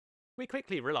completion. We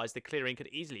quickly realised the clearing could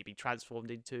easily be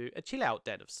transformed into a chill-out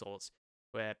den of sorts,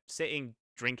 where sitting,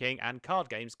 drinking, and card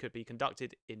games could be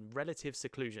conducted in relative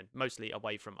seclusion, mostly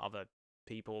away from other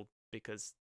people,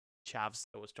 because chavs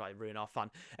always try to ruin our fun.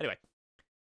 Anyway,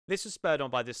 this was spurred on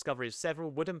by the discovery of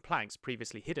several wooden planks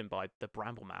previously hidden by the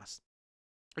bramble mass,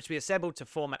 which we assembled to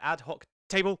form an ad hoc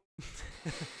table.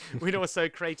 We'd also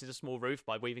created a small roof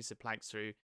by weaving some planks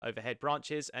through overhead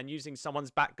branches and using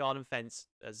someone's back garden fence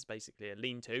as basically a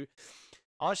lean-to.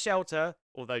 Our shelter,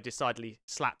 although decidedly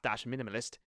slapdash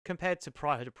minimalist, compared to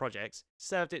prior projects,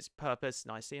 served its purpose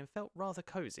nicely and felt rather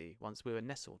cosy once we were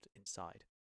nestled inside.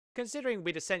 Considering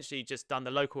we'd essentially just done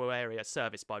the local area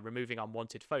service by removing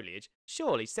unwanted foliage,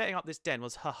 surely setting up this den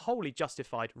was a wholly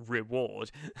justified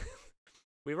reward.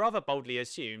 We rather boldly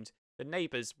assumed the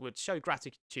neighbours would show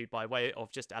gratitude by way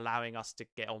of just allowing us to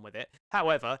get on with it.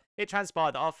 However, it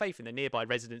transpired that our faith in the nearby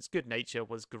residents' good nature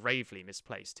was gravely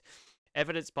misplaced,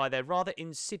 evidenced by their rather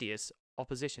insidious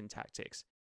opposition tactics.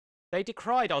 They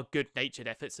decried our good-natured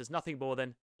efforts as nothing more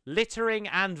than littering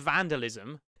and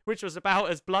vandalism, which was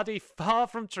about as bloody far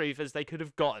from truth as they could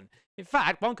have gotten. In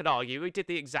fact, one could argue we did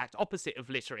the exact opposite of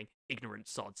littering, ignorant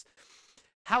sods.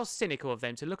 How cynical of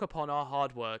them to look upon our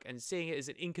hard work and seeing it as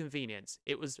an inconvenience.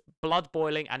 It was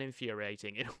blood-boiling and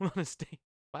infuriating, in all honesty.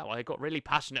 Wow, I got really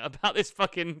passionate about this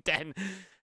fucking den.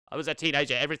 I was a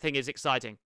teenager, everything is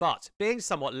exciting. But, being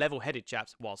somewhat level-headed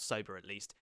chaps, while sober at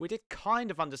least, we did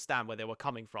kind of understand where they were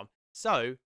coming from.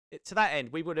 So, to that end,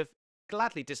 we would have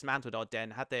gladly dismantled our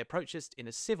den had they approached us in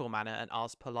a civil manner and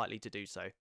asked politely to do so.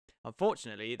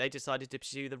 Unfortunately, they decided to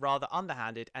pursue the rather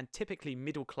underhanded and typically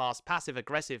middle-class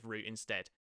passive-aggressive route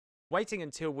instead. Waiting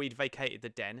until we'd vacated the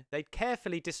den, they'd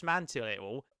carefully dismantle it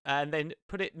all and then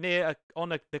put it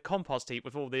the compost heap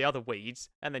with all the other weeds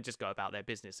and then just go about their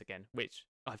business again, which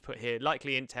I've put here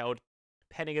likely entailed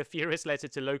penning a furious letter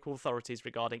to local authorities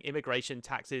regarding immigration,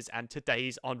 taxes, and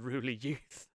today's unruly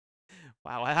youth.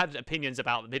 Wow, I had opinions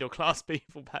about middle-class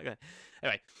people back then.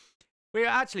 Anyway, we were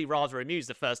actually rather amused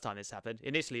the first time this happened,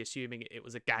 initially assuming it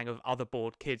was a gang of other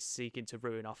bored kids seeking to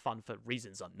ruin our fun for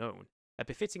reasons unknown. A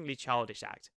befittingly childish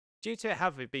act. Due to it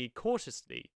having been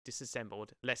cautiously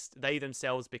disassembled, lest they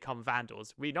themselves become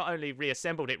vandals, we not only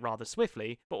reassembled it rather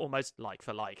swiftly, but almost like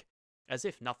for like, as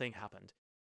if nothing happened.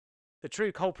 The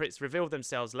true culprits revealed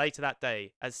themselves later that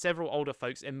day, as several older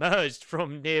folks emerged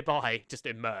from nearby, just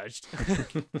emerged,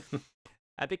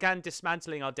 and began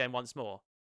dismantling our den once more.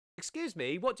 "Excuse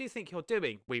me, what do you think you're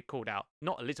doing?" we called out,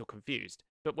 not a little confused,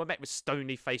 but were met with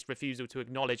stony-faced refusal to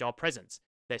acknowledge our presence.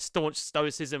 Their staunch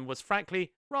stoicism was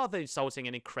frankly rather insulting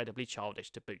and incredibly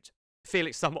childish to boot.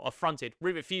 Felix somewhat affronted,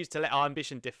 we refused to let our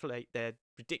ambition deflate their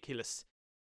ridiculous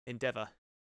endeavour.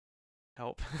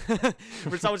 Help.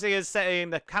 Resulting in setting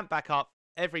the camp back up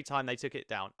every time they took it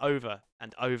down, over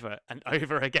and over and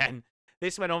over again.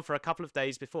 This went on for a couple of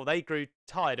days before they grew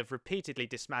tired of repeatedly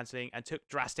dismantling and took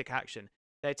drastic action.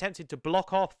 They attempted to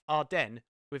block off our den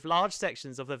with large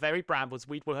sections of the very brambles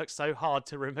we'd worked so hard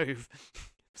to remove.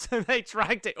 So they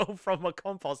dragged it all from a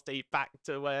compost heap back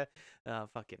to where. Oh,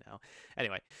 fucking hell.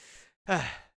 Anyway.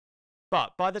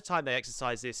 But by the time they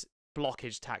exercised this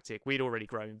blockage tactic, we'd already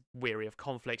grown weary of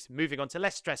conflicts, moving on to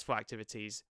less stressful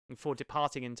activities. And before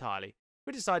departing entirely,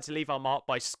 we decided to leave our mark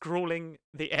by scrawling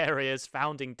the area's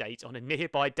founding date on a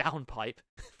nearby downpipe.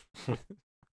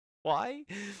 Why?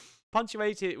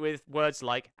 Punctuate it with words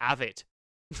like "avid"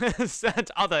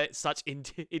 and other such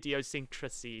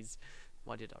idiosyncrasies.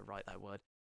 Why did I write that word?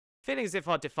 Feeling as if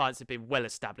our defiance had been well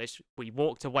established, we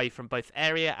walked away from both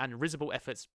area and risible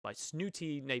efforts by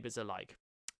snooty neighbours alike.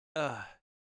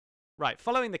 Right,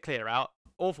 following the clear out,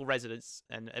 awful residents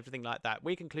and everything like that,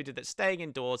 we concluded that staying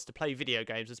indoors to play video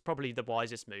games was probably the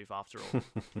wisest move after all.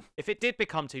 If it did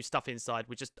become too stuffy inside,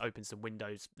 we just opened some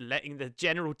windows, letting the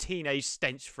general teenage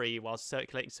stench free while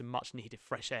circulating some much needed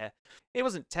fresh air. It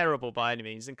wasn't terrible by any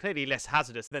means, and clearly less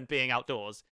hazardous than being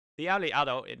outdoors. The only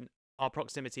adult in our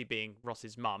proximity being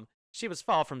Ross's mum, she was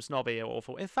far from snobby or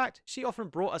awful. In fact, she often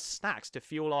brought us snacks to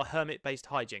fuel our hermit-based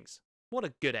hijinks. What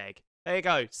a good egg. There you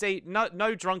go. See,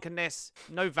 no drunkenness,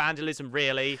 no vandalism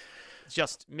really.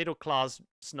 Just middle-class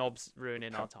snobs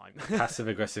ruining our time.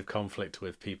 Passive-aggressive conflict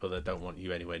with people that don't want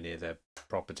you anywhere near their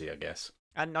property, I guess.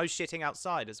 And no shitting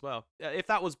outside as well. If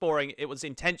that was boring, it was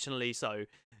intentionally so,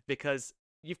 because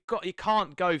you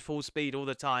can't go full speed all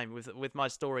the time with my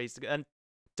stories. And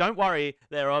don't worry,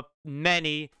 there are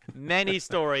many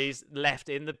stories left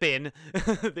in the bin,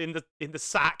 in the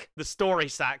sack, the story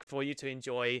sack for you to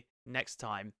enjoy next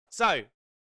time. So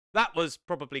that was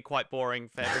probably quite boring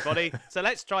for everybody. So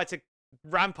let's try to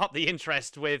ramp up the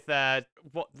interest with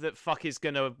what the fuck is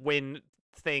gonna win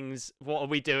things. What are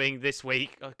we doing this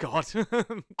week? Oh God.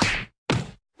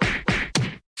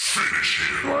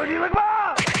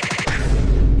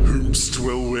 Whomst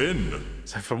will win?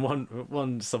 So from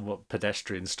one somewhat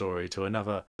pedestrian story to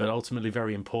another, but ultimately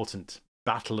very important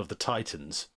Battle of the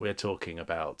Titans, we're talking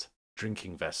about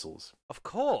drinking vessels. Of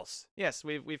course. Yes,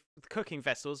 we've cooking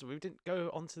vessels. We didn't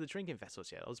go on to the drinking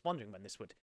vessels yet. I was wondering when this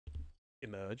would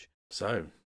emerge. So,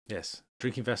 yes,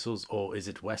 drinking vessels, or is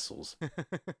it wessels?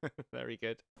 Very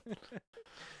good.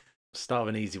 Start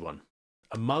with an easy one.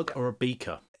 A mug or a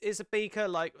beaker? Is a beaker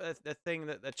like a thing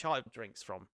that the child drinks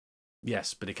from?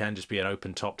 Yes, but it can just be an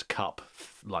open-topped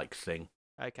cup-like thing.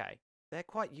 Okay. They're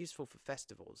quite useful for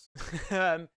festivals.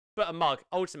 But a mug,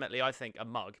 ultimately, I think a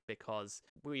mug, because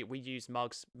we use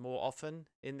mugs more often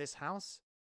in this house.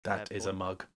 That is a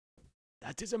mug.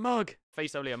 That is a mug.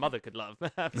 Face only a mother could love.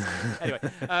 Anyway,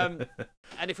 and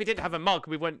if we didn't have a mug,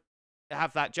 we wouldn't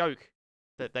have that joke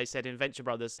that they said in Venture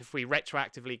Brothers if we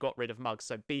retroactively got rid of mugs.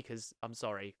 So beakers, I'm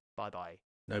sorry, bye-bye.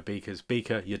 No beakers.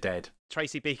 Beaker, you're dead.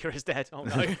 Tracy Beaker is dead. Oh,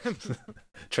 no.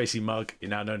 Tracy Mug, you're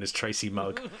now known as Tracy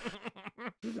Mug.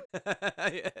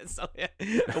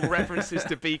 All references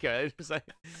to Beaker.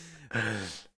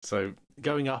 So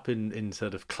going up in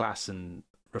sort of class and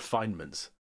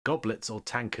refinements, goblets or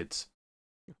tankards?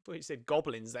 I thought you said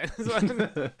goblins then.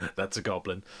 That's a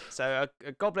goblin. So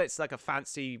a goblet's like a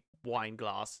fancy wine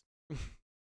glass,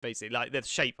 basically, like the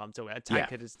shape I'm talking about. A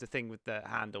tankard is the thing with the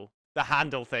handle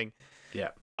thing.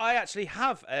 Yeah. I actually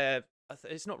have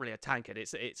it's not really a tankard.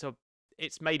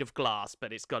 It's made of glass,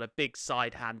 but it's got a big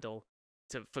side handle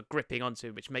for gripping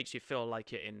onto, which makes you feel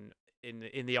like you're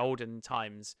in the olden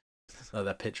times. Oh,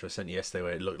 that picture I sent you yesterday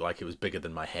where it looked like it was bigger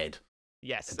than my head.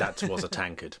 Yes. That was a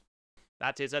tankard.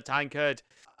 That is a tankard.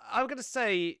 I'm going to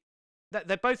say that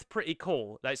they're both pretty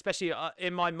cool, like, especially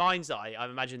in my mind's eye. I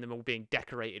imagine them all being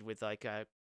decorated with like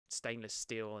stainless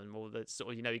steel and all the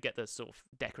sort of, you get the sort of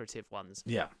decorative ones.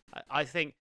 Yeah. I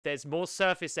think there's more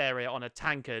surface area on a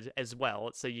tankard as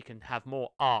well, so you can have more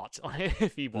art on it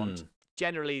if you want.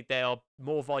 Generally, they are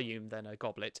more volume than a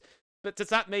goblet. But does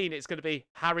that mean it's going to be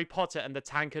Harry Potter and the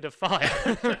Tankard of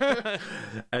Fire?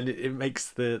 And it makes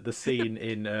the scene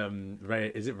in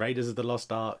is it Raiders of the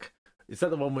Lost Ark? Is that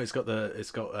the one where it's got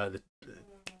the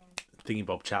thingy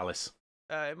bob chalice?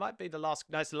 It might be the last.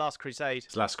 No, it's the Last Crusade.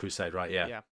 It's Last Crusade, right? Yeah.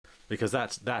 Yeah. Because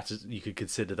that is, you could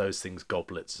consider those things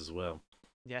goblets as well.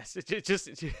 Yes, it just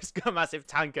got a massive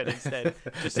tankard instead.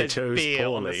 Just They says chose beer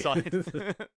poorly. on the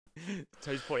side.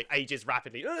 Chose poorly, ages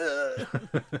rapidly.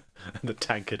 The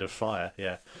Tankard of Fire,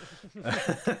 yeah.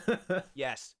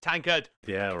 Yes, tankard.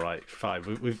 Yeah, right, fine.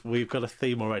 We've got a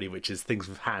theme already, which is things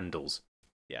with handles.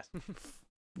 Yes.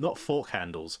 Not fork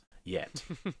handles yet.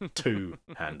 2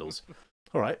 handles.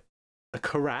 All right. A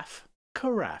carafe,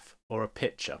 or a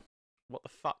pitcher. What the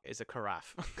fuck is a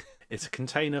carafe? It's a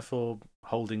container for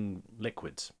holding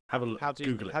liquids. Have a look.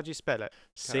 Google it. How do you spell it?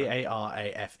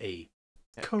 Carafe.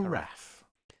 Yeah, Carafe.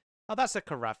 Oh, that's a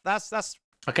carafe. That's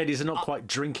Okay, these are not quite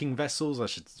drinking vessels. I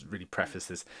should really preface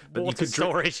this. But Water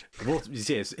storage.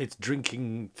 Yes, it's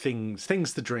drinking things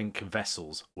to drink,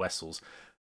 vessels.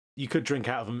 You could drink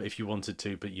out of them if you wanted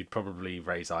to, but you'd probably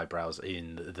raise eyebrows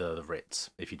in the Ritz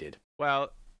if you did.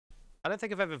 Well, I don't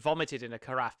think I've ever vomited in a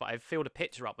carafe, but I've filled a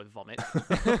pitcher up with vomit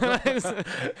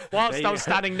whilst I was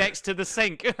standing next to the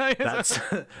sink.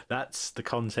 That's the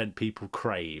content people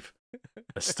crave.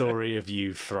 A story of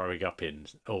you throwing up in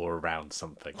or around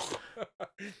something.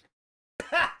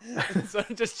 So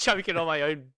I'm just choking on my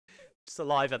own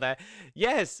saliva there.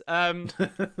 Yes,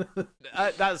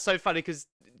 that's so funny because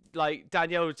like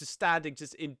Danielle was just standing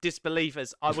just in disbelief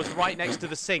as I was right next to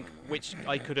the sink, which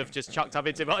I could have just chucked up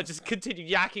into, but I just continued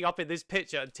yakking up in this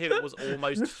pitcher until it was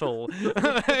almost full.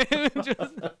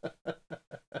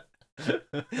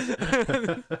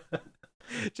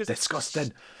 Just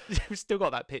disgusting. We've still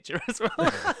got that picture as well.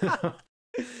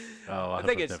 I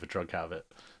think I've never drunk out of it.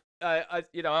 I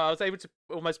was able to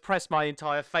almost press my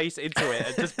entire face into it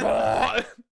and just.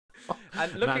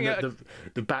 And looking at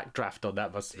the backdraft on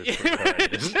that must have been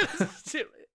pretty it's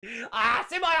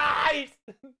in my eyes.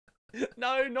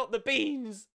 No, not the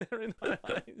beans. They're in my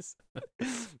eyes.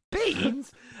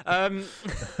 Beans?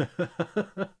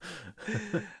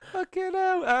 Fucking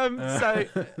hell. So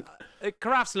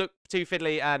carafes look too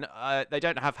fiddly and they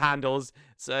don't have handles,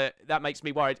 so that makes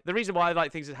me worried. The reason why I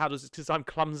like things with handles is because I'm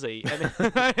clumsy. And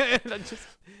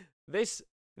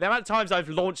the amount of times I've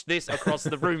launched this across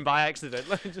the room by accident.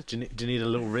 Do you need a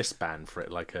little wristband for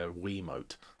it, like a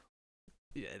Wiimote?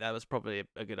 Yeah, that was probably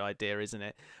a good idea, isn't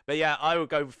it? But yeah, I would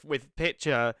go with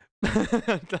pitcher.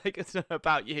 Like, I don't know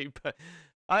about you, but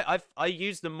I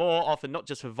use them more often, not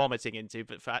just for vomiting into,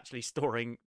 but for actually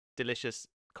storing delicious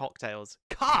cocktails.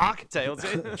 Cocktails!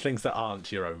 Things that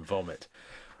aren't your own vomit.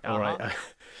 All right.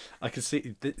 I can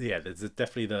see, there's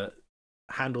definitely the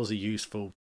handles are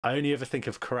useful. I only ever think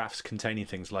of carafes containing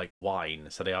things like wine,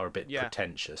 so they are a bit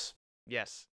pretentious.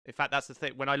 Yes. In fact, that's the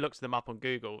thing. When I looked them up on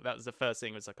Google, that was the first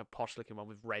thing. It was like a posh-looking one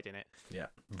with red in it. Yeah,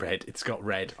 red. It's got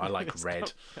red. I like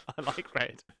red. I like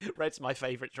red. Red's my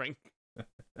favourite drink.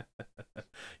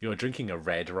 You're drinking a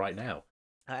red right now.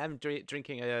 I am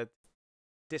drinking a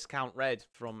discount red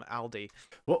from Aldi.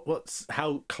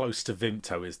 How close to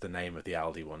Vimto is the name of the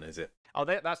Aldi one? Is it? Oh,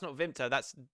 that's not Vimto.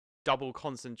 That's double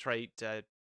concentrate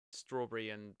strawberry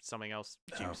and something else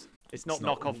juice. It's not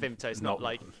knockoff Vimto. It's not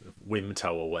like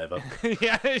Wimto or whatever.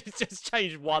 Yeah, it's just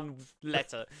changed one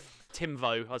letter.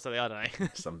 Timvo or something. I don't know.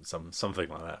 Something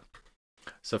like that.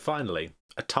 So finally,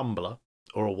 a tumbler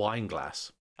or a wine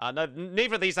glass. No,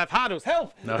 neither of these have handles.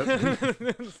 Help! No,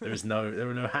 there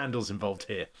are no handles involved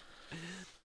here.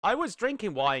 I was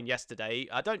drinking wine yesterday.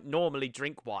 I don't normally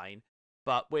drink wine,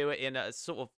 but we were in a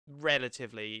sort of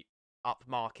relatively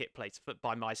upmarket place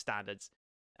by my standards.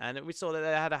 And we saw that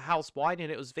they had a house wine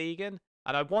and it was vegan.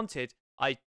 And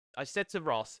I said to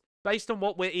Ross, based on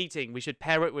what we're eating, we should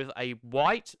pair it with a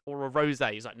white or a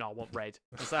rosé. He's like, no, I want red.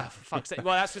 I was like, for fuck's sake.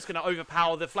 Well, that's just going to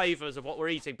overpower the flavours of what we're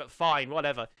eating, but fine,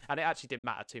 whatever. And it actually didn't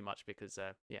matter too much because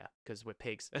we're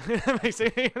pigs.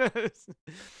 Basically.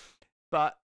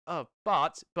 But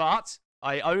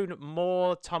I own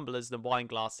more tumblers than wine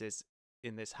glasses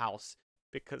in this house.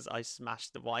 Because I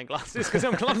smashed the wine glasses because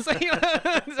I'm clumsy.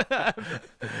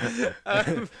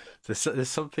 There's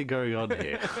something going on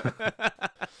here.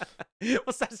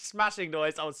 What's that smashing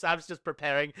noise? Oh, Sam's just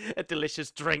preparing a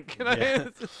delicious drink. Yeah.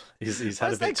 He's had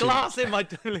Where's the glass in my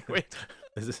liquid?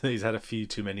 He's had a few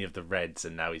too many of the reds,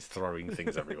 and now he's throwing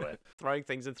things everywhere. Throwing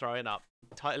things and throwing up.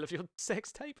 Title of your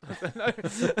sex tape?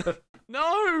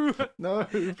 No. No,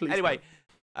 please. Anyway,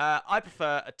 I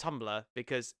prefer a tumbler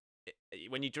because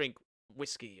when you drink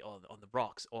whiskey on the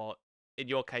rocks, or in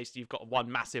your case you've got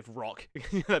one massive rock,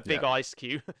 a big ice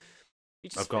cube,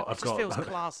 it just feels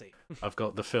classy. I've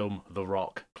got the film The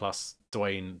Rock plus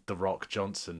Dwayne The Rock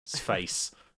Johnson's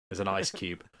face as an ice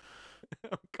cube.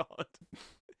 Oh god.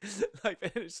 Like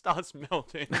it starts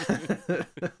melting.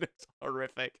 It's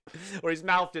horrific. Or his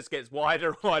mouth just gets wider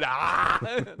and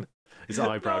wider. His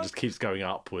eyebrow just keeps going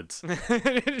upwards.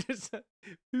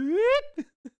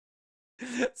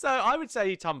 So I would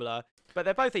say tumbler, but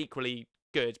they're both equally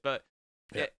good. But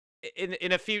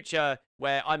in a future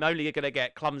where I'm only going to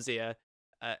get clumsier,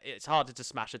 it's harder to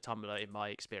smash a tumbler in my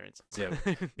experience. Yeah,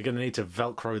 you're going to need to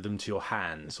Velcro them to your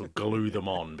hands or glue them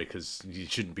on because you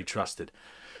shouldn't be trusted.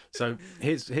 So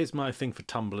here's my thing for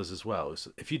tumblers as well.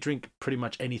 So if you drink pretty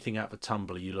much anything out of a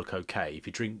tumbler, you look okay. If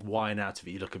you drink wine out of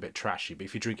it, you look a bit trashy. But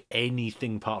if you drink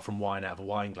anything apart from wine out of a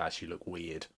wine glass, you look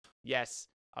weird. Yes.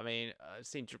 I mean, I've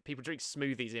seen people drink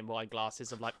smoothies in wine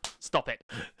glasses. I'm like, stop it.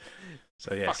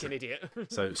 So yes, fucking idiot.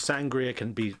 So sangria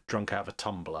can be drunk out of a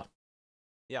tumbler.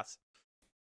 Yes.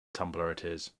 Tumblr it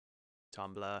is.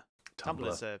 Tumblr.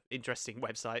 Tumblr's an interesting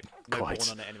website. No Quite.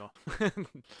 porn on it anymore.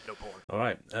 No porn. All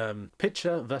right.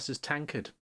 Pitcher versus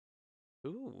tankard.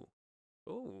 Ooh.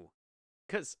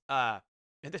 Because,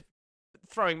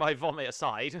 throwing my vomit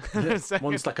aside. so-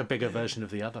 One's like a bigger version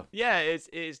of the other. Yeah,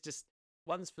 it's just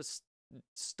one's for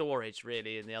storage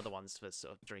really, and the other one's for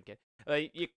sort of drinking.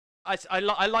 I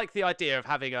like the idea of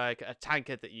having a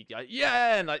tankard that you go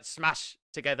and like smash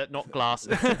together, not glass,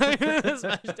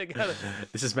 smash together.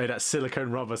 This is made out of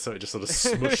silicone rubber, so it just sort of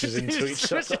smushes into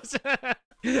each other,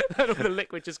 and all the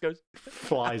liquid just goes.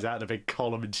 flies out in a big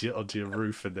column onto your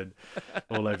roof, and then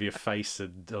all over your face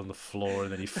and on the floor,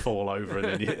 and then you fall over,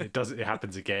 and then it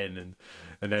happens again,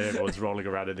 and then everyone's rolling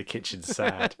around in the kitchen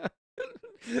sad.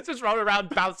 Just roll around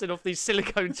bouncing off these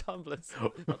silicone tumblers.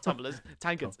 Not tumblers,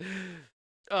 tankards.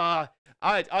 I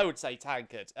would say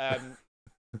tankard.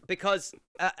 Because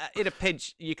in a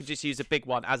pinch, you could just use a big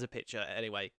one as a pitcher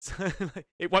anyway. So,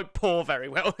 it won't pour very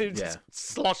well. It'll just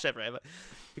slosh everywhere.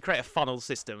 You create a funnel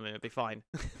system and it'll be fine.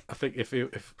 I think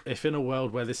if in a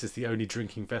world where this is the only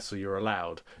drinking vessel you're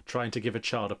allowed, trying to give a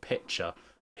child a pitcher,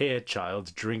 here,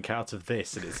 child, drink out of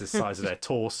this, and it's the size of their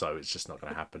torso, it's just not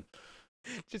going to happen.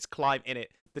 Just climb in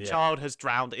it. The child has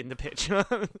drowned in the pitcher.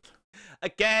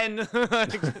 Again.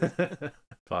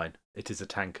 Fine. It is a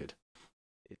tankard.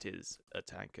 It is a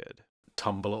tankard.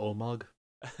 Tumbler or mug?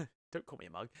 Don't call me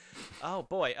a mug. Oh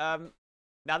boy.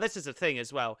 Now this is a thing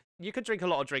as well. You can drink a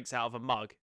lot of drinks out of a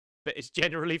mug, but it's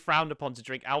generally frowned upon to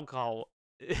drink alcohol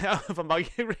out of a mug.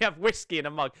 You have whiskey in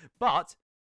a mug, but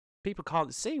people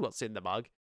can't see what's in the mug,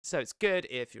 so it's good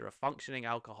if you're a functioning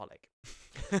alcoholic.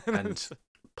 And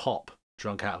pop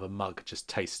drunk out of a mug just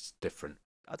tastes different.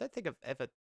 I don't think I've ever.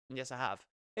 Yes, I have.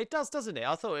 It does, doesn't it?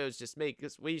 I thought it was just me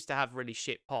because we used to have really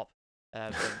shit pop.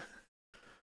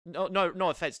 No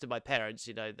offense to my parents,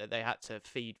 they had to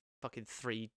feed fucking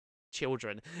 3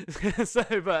 children.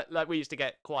 But like we used to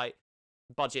get quite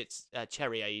budget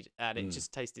cherry aid, and it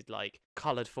just tasted like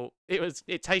coloured.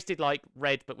 It tasted like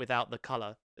red, but without the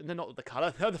colour. No, not the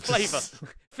colour, the flavour.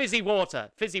 Fizzy water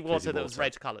that was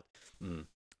red coloured. And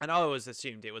I always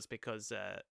assumed it was because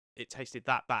it tasted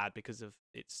that bad because of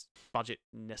its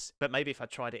budgetness. But maybe if I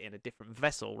tried it in a different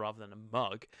vessel rather than a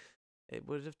mug, it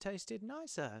would have tasted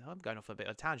nicer. I'm going off a bit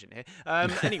of a tangent here.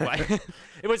 Anyway,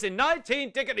 it was in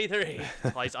 1993.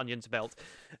 Ties onions belt.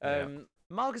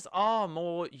 Mugs are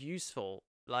more useful.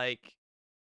 Like,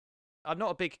 I'm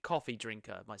not a big coffee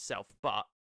drinker myself, but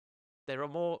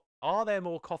are there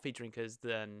more coffee drinkers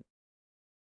than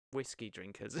whiskey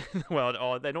drinkers in the world?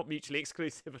 Or they're not mutually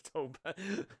exclusive at all, but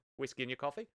whiskey in your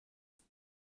coffee?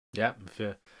 Yeah, if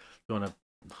you want to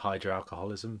hide your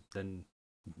alcoholism, then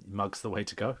mug's the way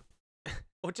to go.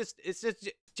 Or it's just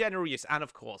general use, and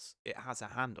of course it has a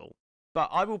handle. But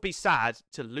I will be sad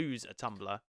to lose a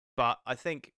tumbler. But I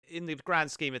think in the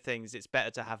grand scheme of things, it's better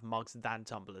to have mugs than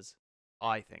tumblers.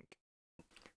 I think.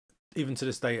 Even to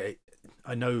this day,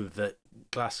 I know that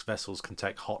glass vessels can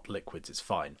take hot liquids. It's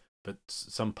fine, but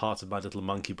some part of my little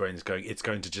monkey brain is going. It's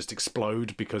going to just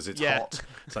explode because it's hot.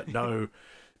 It's like no,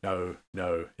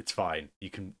 it's fine.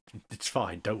 It's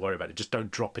fine. Don't worry about it. Just don't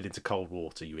drop it into cold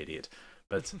water, you idiot.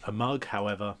 But a mug,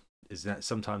 however, is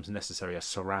sometimes necessary, a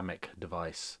ceramic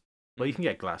device. Well, you can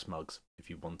get glass mugs if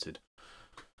you wanted.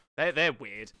 They're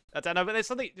weird. I don't know, but there's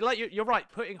something like you're right.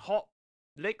 Putting hot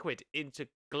liquid into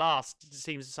glass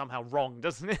seems somehow wrong,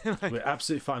 doesn't it? We're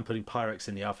absolutely fine putting Pyrex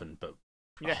in the oven, but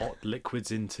hot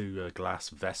liquids into a glass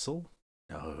vessel?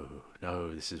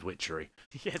 No, this is witchery.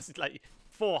 Yes, it's like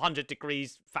 400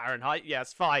 degrees Fahrenheit. Yeah,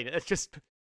 it's fine. It's just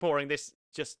pouring this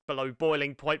just below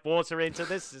boiling point water into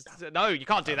this. No, you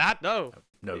can't do that. No,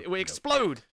 it will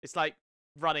explode. It's like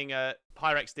running a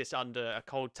Pyrex dish under a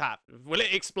cold tap. Will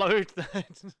it explode?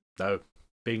 No,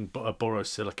 being a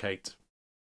borosilicate,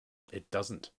 it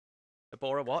doesn't. A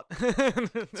bora what?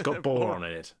 It's got boron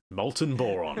in it. Molten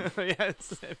boron.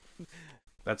 Yes.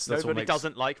 That's Nobody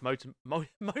doesn't like Motown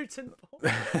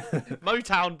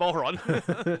boron.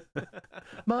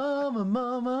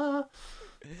 Mama,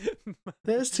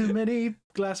 there's too many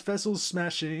glass vessels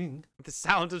smashing. The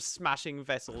sound of smashing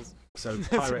vessels. So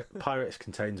Pyrex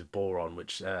contains boron,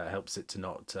 which helps it to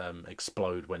not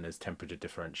explode when there's temperature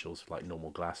differentials like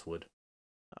normal glass would.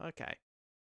 Okay.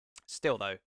 Still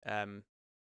though,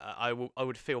 I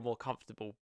would feel more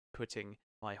comfortable putting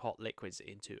my hot liquids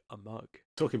into a mug.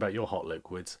 Talking about your hot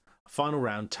liquids, final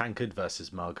round: tankard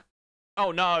versus mug.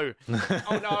 Oh no!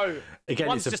 Oh no! Again,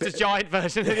 one's just a giant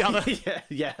version of the other.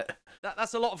 yeah.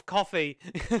 That's a lot of coffee.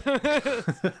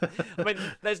 I mean,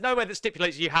 there's nowhere that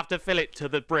stipulates you have to fill it to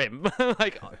the brim.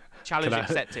 Like, challenge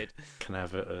accepted. Can I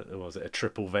have a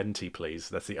triple venti, please?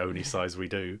 That's the only size we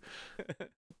do.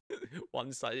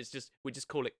 One side, we just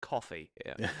call it coffee.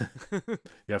 Yeah. You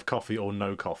have coffee or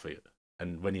no coffee,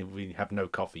 and when you have no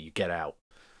coffee, you get out.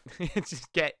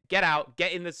 Just get out,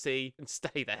 get in the sea, and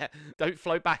stay there. Don't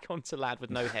float back onto land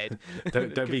with no head.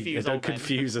 Don't Confuse old men.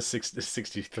 confuse a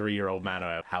 63-year-old man,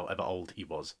 or however old he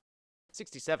was.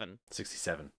 67.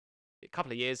 67. A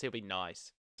couple of years, he'll be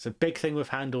nice. So big thing with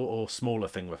handle or smaller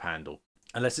thing with handle,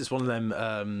 unless it's one of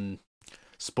them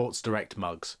Sports Direct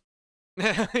mugs.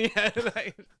 Yeah.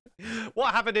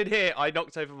 What happened in here? I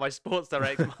knocked over my Sports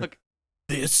Direct mug.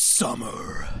 This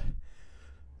summer,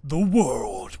 the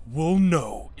world will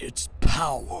know its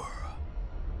power,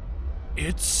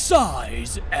 its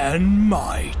size and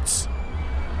might.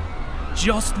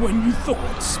 Just when you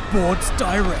thought Sports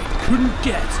Direct couldn't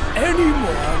get any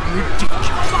more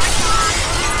ridiculous.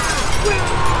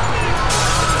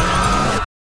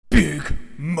 Big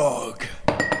Mug.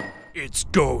 It's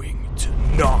going to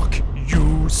knock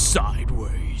you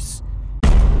sideways.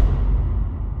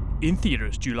 In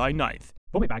theaters July 9th.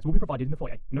 Vomit bags will be provided in the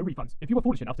foyer. No refunds. If you were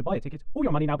foolish enough to buy a ticket, all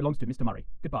your money now belongs to Mr. Murray.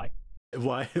 Goodbye.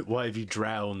 Why have you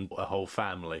drowned a whole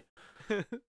family?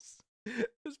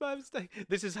 It's my mistake.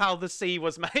 This is how the sea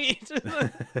was made.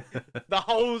 The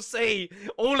whole sea.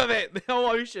 All of it. The whole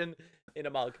ocean in a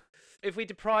mug. If we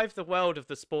deprive the world of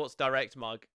the Sports Direct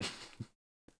mug,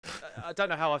 I don't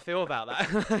know how I feel about that.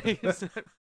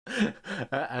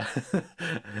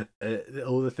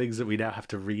 All the things that we now have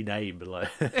to rename, like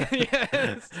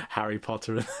Yes. Harry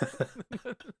Potter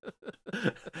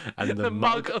and the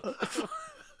mug.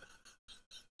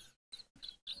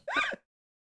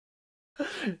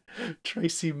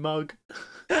 Tracy Mug.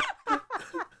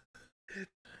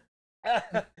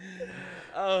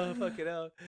 Oh, fucking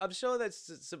hell. I'm sure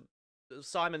there's some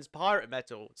Simon's pirate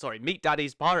metal. Sorry, Meat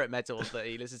Daddy's pirate metal that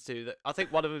he listens to. That I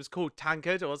think one of them is called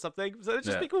Tankard or something. So it'd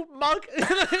just be called Mug.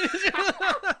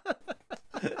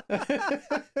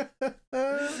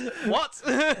 What?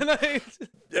 I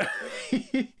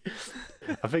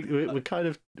think we're kind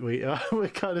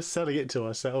of selling it to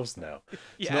ourselves now.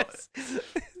 Yes.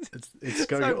 It's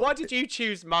going. So why did you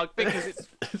choose Mug? Because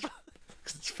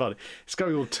it's funny. It's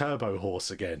going all Turbo Horse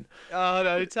again. Oh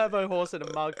no, Turbo Horse and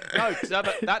a mug. No,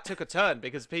 that took a turn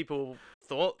because people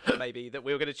thought maybe that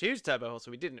we were going to choose Turbo Horse,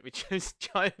 and we didn't. We chose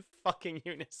Giant fucking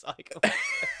Unicycle.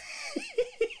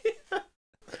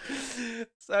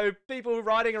 So people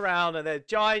riding around and they're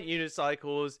giant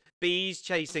unicycles, bees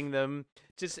chasing them,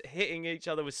 just hitting each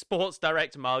other with Sports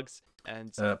Direct mugs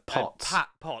and pots. And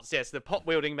pots. Yes, the pot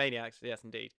wielding maniacs. Yes,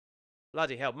 indeed.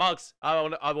 Bloody hell, mugs! I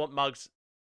want mugs.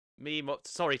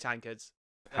 Sorry, tankards.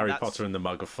 Harry Potter and the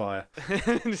Mug of Fire.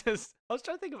 I was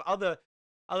trying to think of other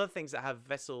things that have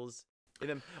vessels in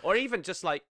them, or even just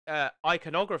like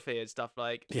iconography and stuff.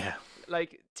 Like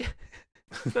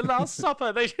The Last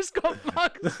Supper. They just got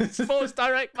mugs, Sports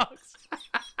Direct mugs.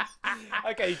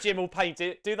 Okay, Jim will paint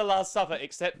it. Do The Last Supper,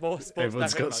 except more Sports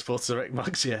Everyone's Direct got mugs. Sports Direct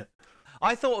mugs, yeah.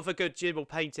 I thought of a good Jim will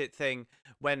paint it thing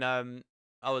when I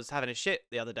was having a shit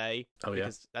the other day. Oh yeah,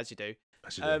 because, as you do.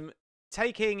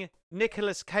 Taking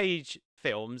Nicolas Cage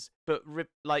films, but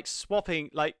like swapping,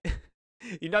 like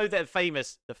you know the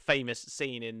famous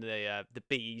scene in the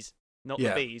bees, not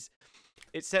the bees,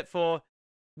 except for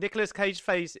Nicolas Cage's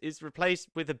face is replaced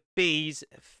with a bee's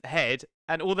head,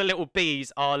 and all the little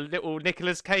bees are little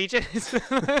Nicolas Cages.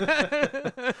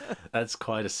 That's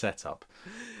quite a setup.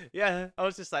 Yeah, I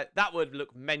was just like, that would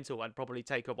look mental and probably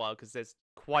take a while because there's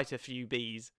quite a few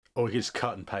bees. Or he just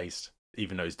cut and paste,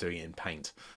 even though he's doing it in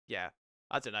paint. Yeah.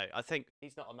 I don't know. I think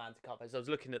he's not a man to cut paste. I was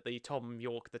looking at the Tom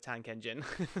York, the Tank Engine.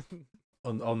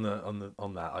 On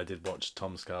that, I did watch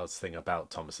Tom Scar's thing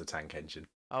about Thomas the Tank Engine.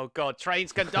 Oh God,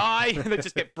 trains can die. They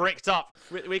just get bricked up.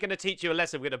 We're going to teach you a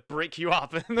lesson. We're going to brick you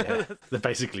up. Yeah, they're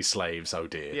basically slaves. Oh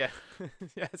dear. Yeah.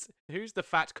 Yes. Who's the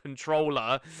fat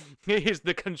controller? He is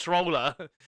the controller.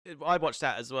 I watched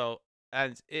that as well,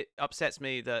 and it upsets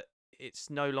me that it's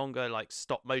no longer like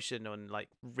stop motion on like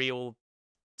real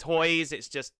toys. It's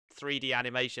just 3D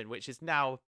animation, which is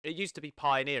now, it used to be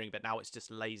pioneering, but now it's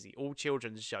just lazy. All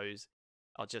children's shows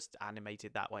are just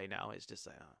animated that way now. It's just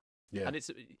yeah. And it's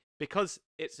because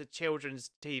it's a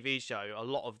children's TV show, a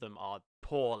lot of them are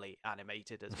poorly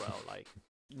animated as well, like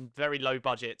very low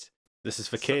budget. This is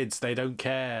for kids, they don't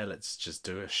care, let's just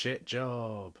do a shit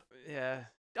job. Yeah.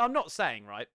 I'm not saying,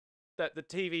 right, that the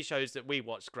TV shows that we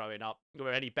watched growing up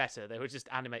were any better. They were just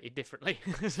animated differently.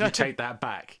 You take that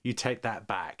back.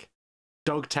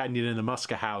 Dog Tanyan and the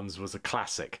Musker Hounds was a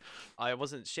classic. I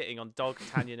wasn't shitting on Dog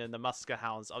Tanyan and the Musker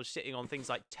Hounds. I was shitting on things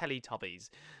like Teletubbies.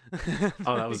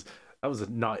 Oh, that was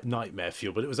a nightmare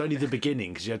fuel, but it was only the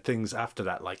beginning because you had things after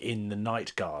that, like In the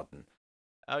Night Garden.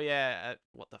 Oh yeah,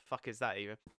 what the fuck is that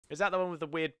even? Is that the one with the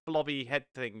weird blobby head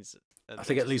things? I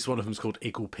think at least one of them's called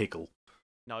Iggle Piggle.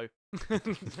 No.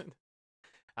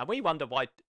 And we wonder why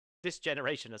this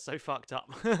generation are so fucked up.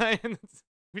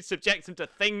 We subject them to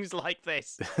things like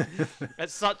this at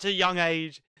such a young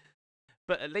age.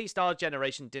 But at least our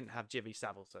generation didn't have Jimmy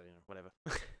Savile, so whatever.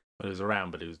 Well, it was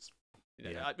around, but it was.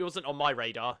 Yeah. It wasn't on my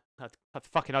radar. I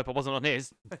fucking hope I wasn't on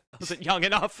his. I wasn't young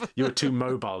enough. You were too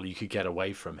mobile. You could get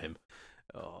away from him.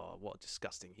 Oh, what a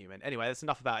disgusting human. Anyway, that's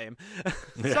enough about him.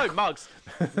 So, mugs.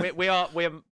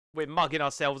 We're mugging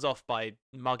ourselves off by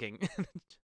mugging.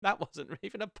 That wasn't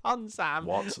even a pun, Sam.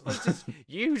 What? It was just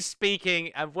you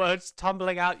speaking and words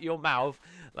tumbling out your mouth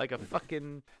like a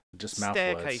fucking Just mouth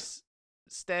staircase.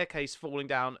 Staircase falling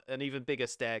down an even bigger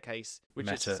staircase, which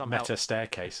is somehow meta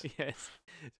staircase. yes,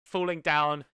 falling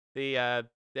down the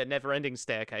never-ending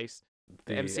staircase,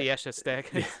 the MC Escher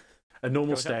staircase. A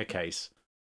normal staircase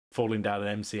falling down an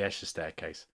MC Escher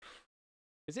staircase.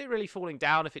 Is it really falling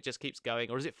down if it just keeps going,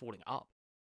 or is it falling up?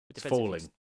 It's falling.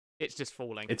 It's just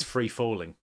falling. It's free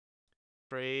falling.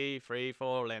 Free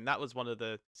falling. That was one of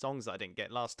the songs that I didn't get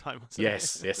last time. Wasn't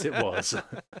Yes, yes, it was.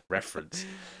 Reference.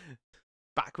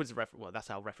 Backwards reference. Well, that's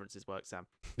how references work, Sam.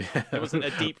 It wasn't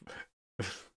a deep.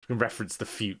 Reference the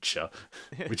future,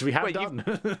 which we have done.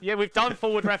 Yeah, we've done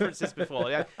forward references before.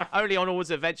 Yeah, only on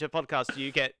All's Adventure podcast do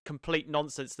you get complete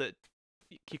nonsense that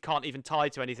you can't even tie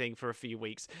to anything for a few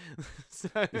weeks.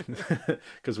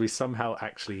 Because we somehow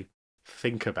actually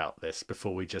think about this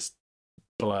before we just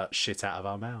blurt shit out of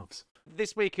our mouths.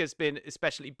 This week has been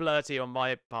especially blurty on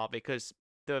my part because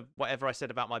whatever I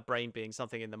said about my brain being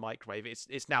something in the microwave,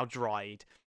 it's now dried.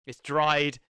 It's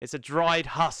dried. It's a dried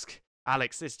husk,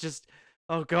 Alex. It's just,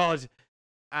 oh God.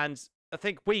 And I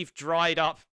think we've dried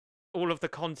up all of the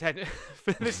content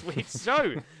for this week's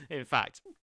show, in fact.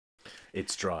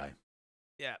 It's dry.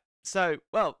 Yeah. So,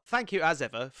 well, thank you as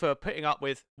ever for putting up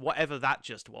with whatever that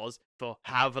just was for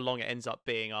however long it ends up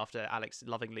being after Alex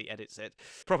lovingly edits it.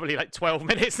 Probably like 12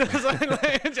 minutes.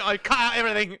 I cut out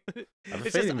everything. I have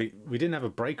a feeling we didn't have a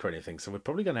break or anything, so we're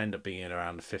probably going to end up being in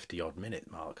around the 50-odd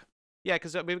minute mark. Yeah,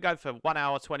 because we were going for 1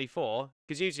 hour 24,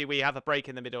 because usually we have a break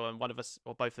in the middle and one of us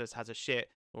or both of us has a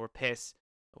shit or a piss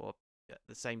or at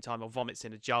the same time or vomits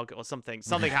in a jug or something.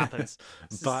 Something happens.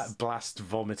 Blast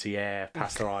vomity air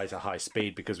past our eyes at high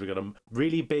speed because we got a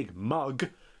really big mug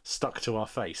stuck to our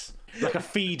face. Like a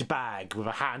feed bag with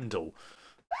a handle.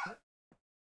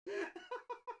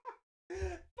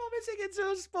 Vomiting into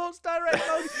a Sports Direct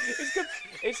mug.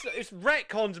 It's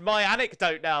retconned my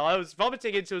anecdote now. I was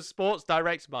vomiting into a Sports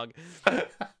Direct mug.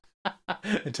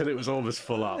 Until it was almost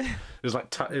full up. It was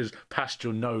like it was past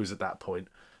your nose at that point.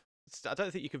 I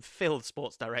don't think you can fill the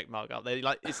Sports Direct mug up.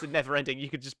 Like it's the never ending. You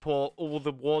could just pour all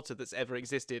the water that's ever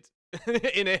existed in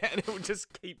it, and it would just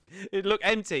it'd look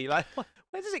empty. Like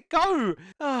where does it go?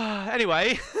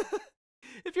 Anyway,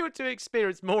 if you want to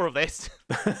experience more of this,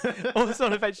 Also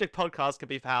on Adventure podcast can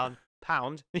be found.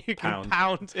 You can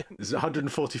pound. There's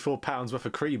 144 pounds worth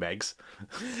of cream eggs.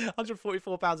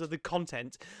 144 pounds of the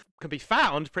content can be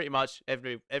found pretty much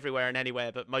everywhere and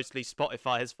anywhere, but mostly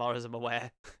Spotify, as far as I'm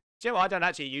aware. Do you know what? I don't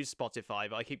actually use Spotify,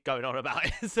 but I keep going on about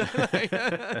it. So,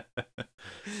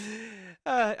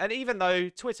 and even though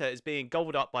Twitter is being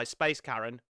gobbled up by Space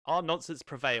Karen, our nonsense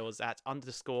prevails at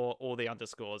 _all the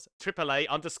underscores.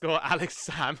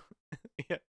 AAA_AlexSam.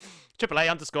 Yeah.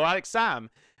 AAA_AlexSam.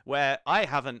 Where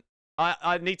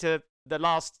I need to, the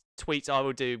last tweet I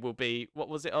will do will be, what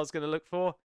was it I was going to look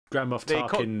for? Grand Moff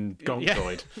Tarkin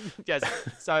Gonkoid. Yes.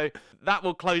 So that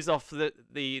will close off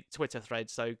the Twitter thread.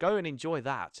 So go and enjoy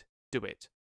that. Do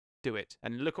it.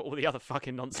 And look at all the other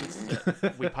fucking nonsense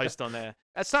that we post on there.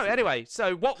 So anyway,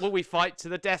 what will we fight to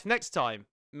the death next time?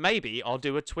 Maybe I'll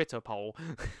do a Twitter poll.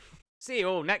 See you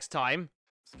all next time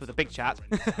for the big chat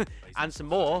and some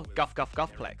more Guff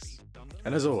Guffplex.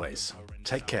 And as always,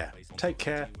 take care. Take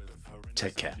care.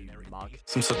 Take care.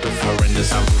 Some sort of horrendous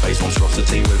sample-based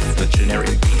monstrosity with the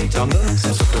generic beat under.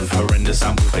 Some sort of horrendous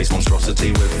sample-based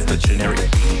monstrosity with the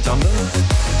generic beat under.